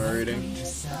care about my rating.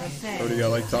 Already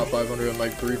got like top 500 on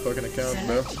like 3 fucking accounts,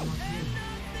 bro.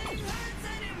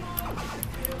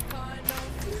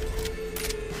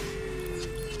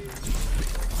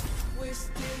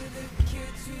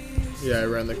 Yeah, I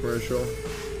ran the commercial.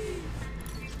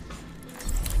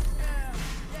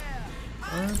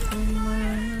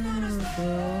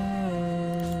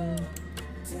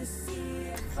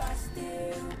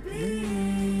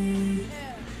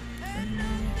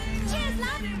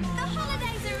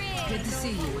 Good to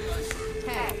see you.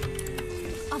 Hey.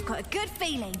 I've got a good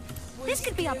feeling. This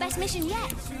could be our best mission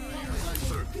yet.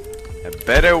 A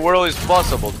better world is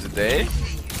possible today.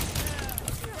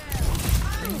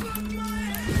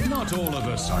 Not all of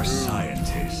us are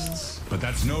scientists, but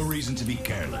that's no reason to be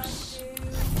careless.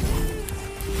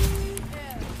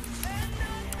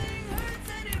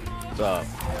 What's up?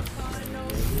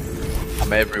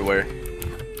 I'm everywhere.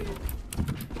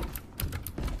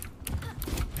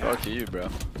 Fuck you, bro.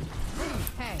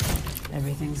 Hey.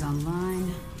 Everything's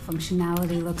online.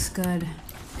 Functionality looks good.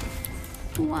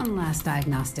 One last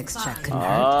diagnostics check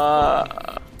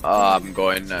confirmed. I'm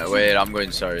going. Wait, I'm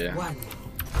going. Sorry. Yeah.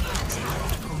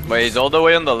 Wait, he's all the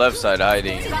way on the left side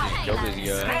hiding. Kill this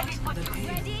guy.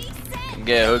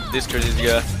 Get hooked. Discard this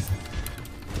guy.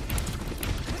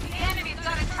 The enemy's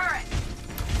got a turret.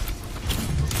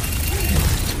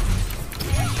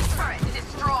 Turret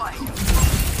destroyed.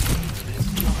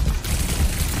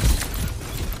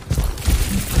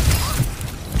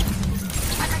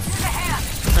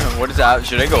 What is that?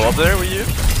 Should I go up there with you?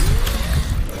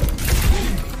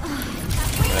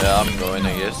 Yeah, I'm going,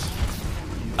 I guess.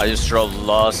 I just drove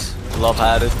lost. Love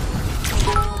had it.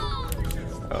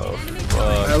 Oh,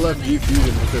 fuck. I left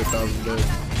defusion with 1,000 days.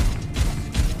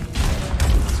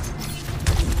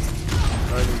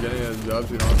 Not even getting any jobs,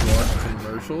 you don't have to watch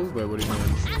commercials? But what do you mean?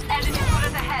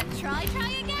 Try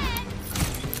again.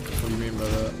 What do you mean by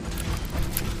that?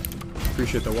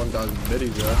 Appreciate the 1,000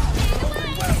 biddies, bro.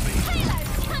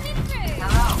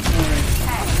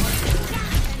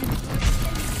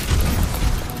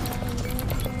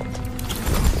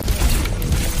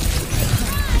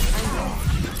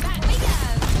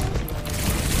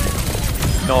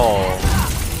 No.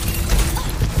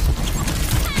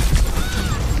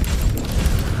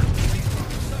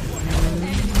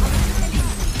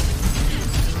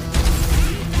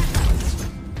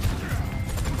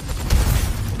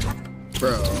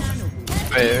 Bro.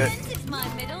 Wait. It's my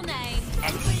middle name.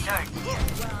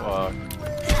 Fuck.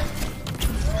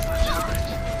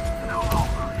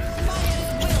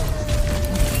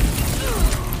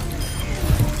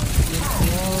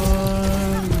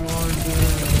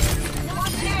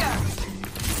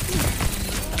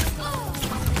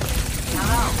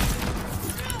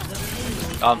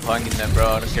 I'm flanking them, bro.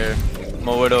 I don't care. I'm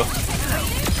a widow.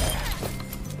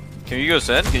 Can you go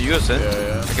send? Can you go send?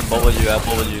 Yeah. I can bubble you. I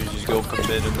bubble you. Just go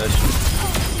commit and that shit.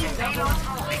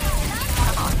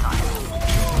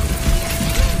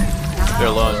 They're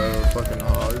alone. Fucking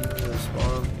hog. They're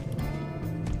spawn.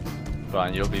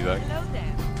 Fine, you'll be back.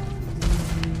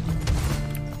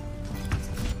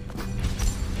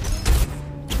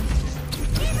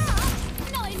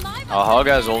 Oh, hog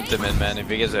has ultimate, man. If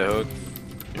he gets a hook,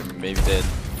 you're maybe dead.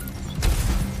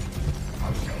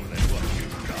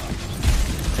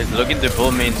 He's looking to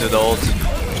pull me into the ult.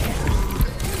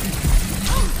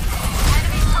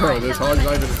 Bro, this hog's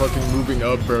not even fucking moving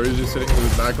up, bro. He's just sitting in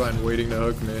his backline waiting to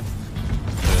hook me.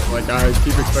 Like, I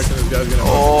keep expecting this guy's gonna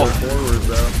go forward,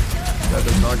 bro. That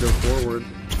does not go forward.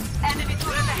 Enemy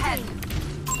turret ahead.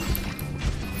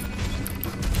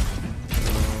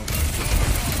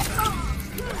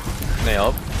 Can I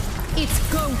help? It's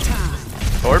go time.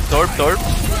 Torp.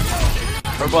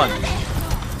 Torp one.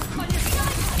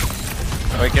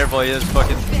 Oh, be careful, he is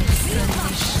fucking.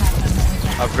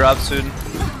 I'll grab soon.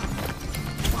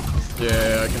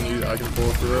 Yeah, I can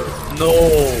pull through it. No!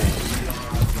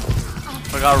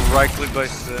 I got right click by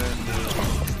send.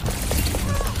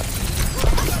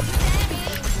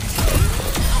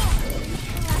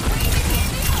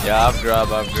 Yeah, I've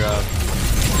grabbed.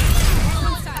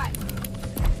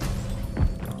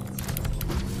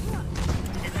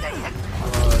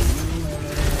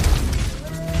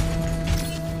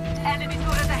 Enemy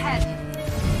turret ahead.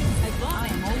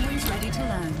 I'm always ready to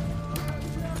learn.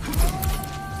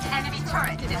 Enemy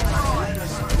turret destroyed.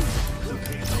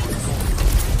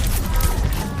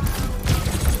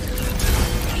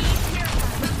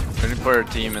 Ready for a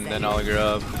team and then I'll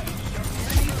grab.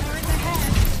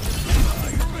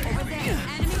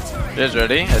 He's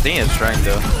ready? I think he's trying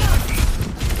though.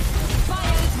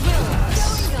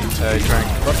 Crank.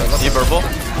 He purple?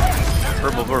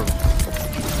 Purple.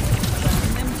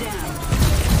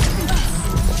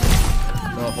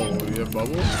 Oh, you have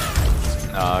bubble?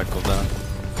 Nah, cool down.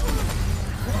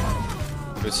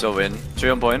 We're still win. 3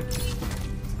 on point.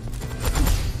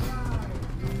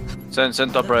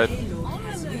 Send top right.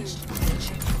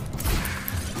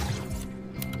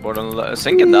 Board on left.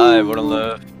 Sink and die, board on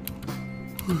left.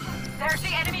 There's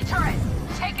the enemy turret.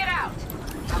 Take it out.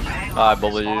 I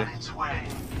bubble you.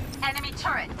 Enemy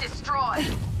turret destroyed.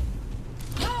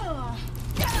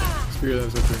 Spear them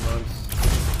for 3 months.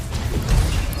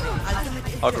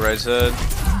 Hawk right side.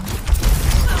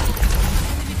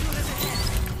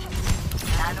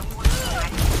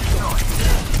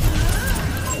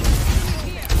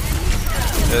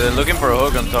 Yeah, they're looking for a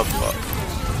hook on top.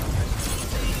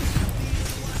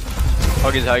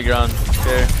 Hawk is high ground.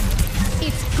 Okay.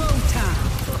 It's go time.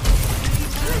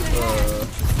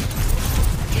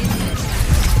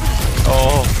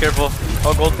 Oh, careful.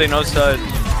 Hawk ulting outside.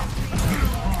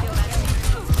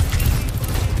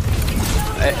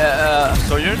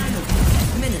 Sojourn?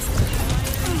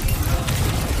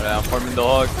 Yeah, I'm farming the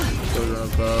Hawk. Sojourn on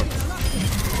top.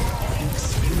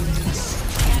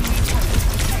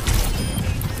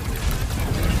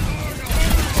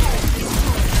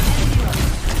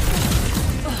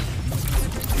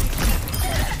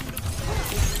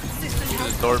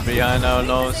 There's a door behind, I don't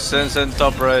know. Send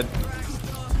top right.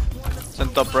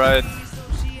 Send top right.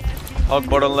 Hawk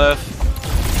bottom left.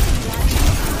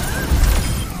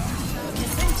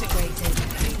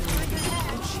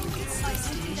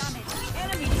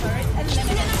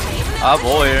 Ah,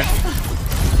 boy here.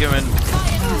 Give in.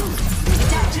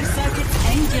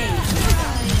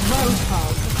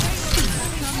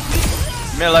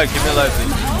 Give me a life,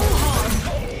 please.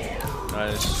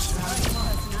 Nice.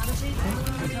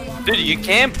 Dude, you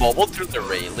can't bubble through the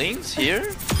railings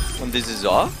here when this is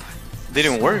off?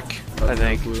 Didn't work, I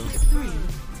think.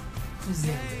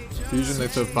 Fusion,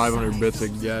 thanks for 500 bits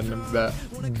again. That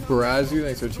Brazzy,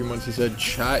 thanks for 2 months. He said,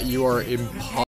 chat, you are impossible.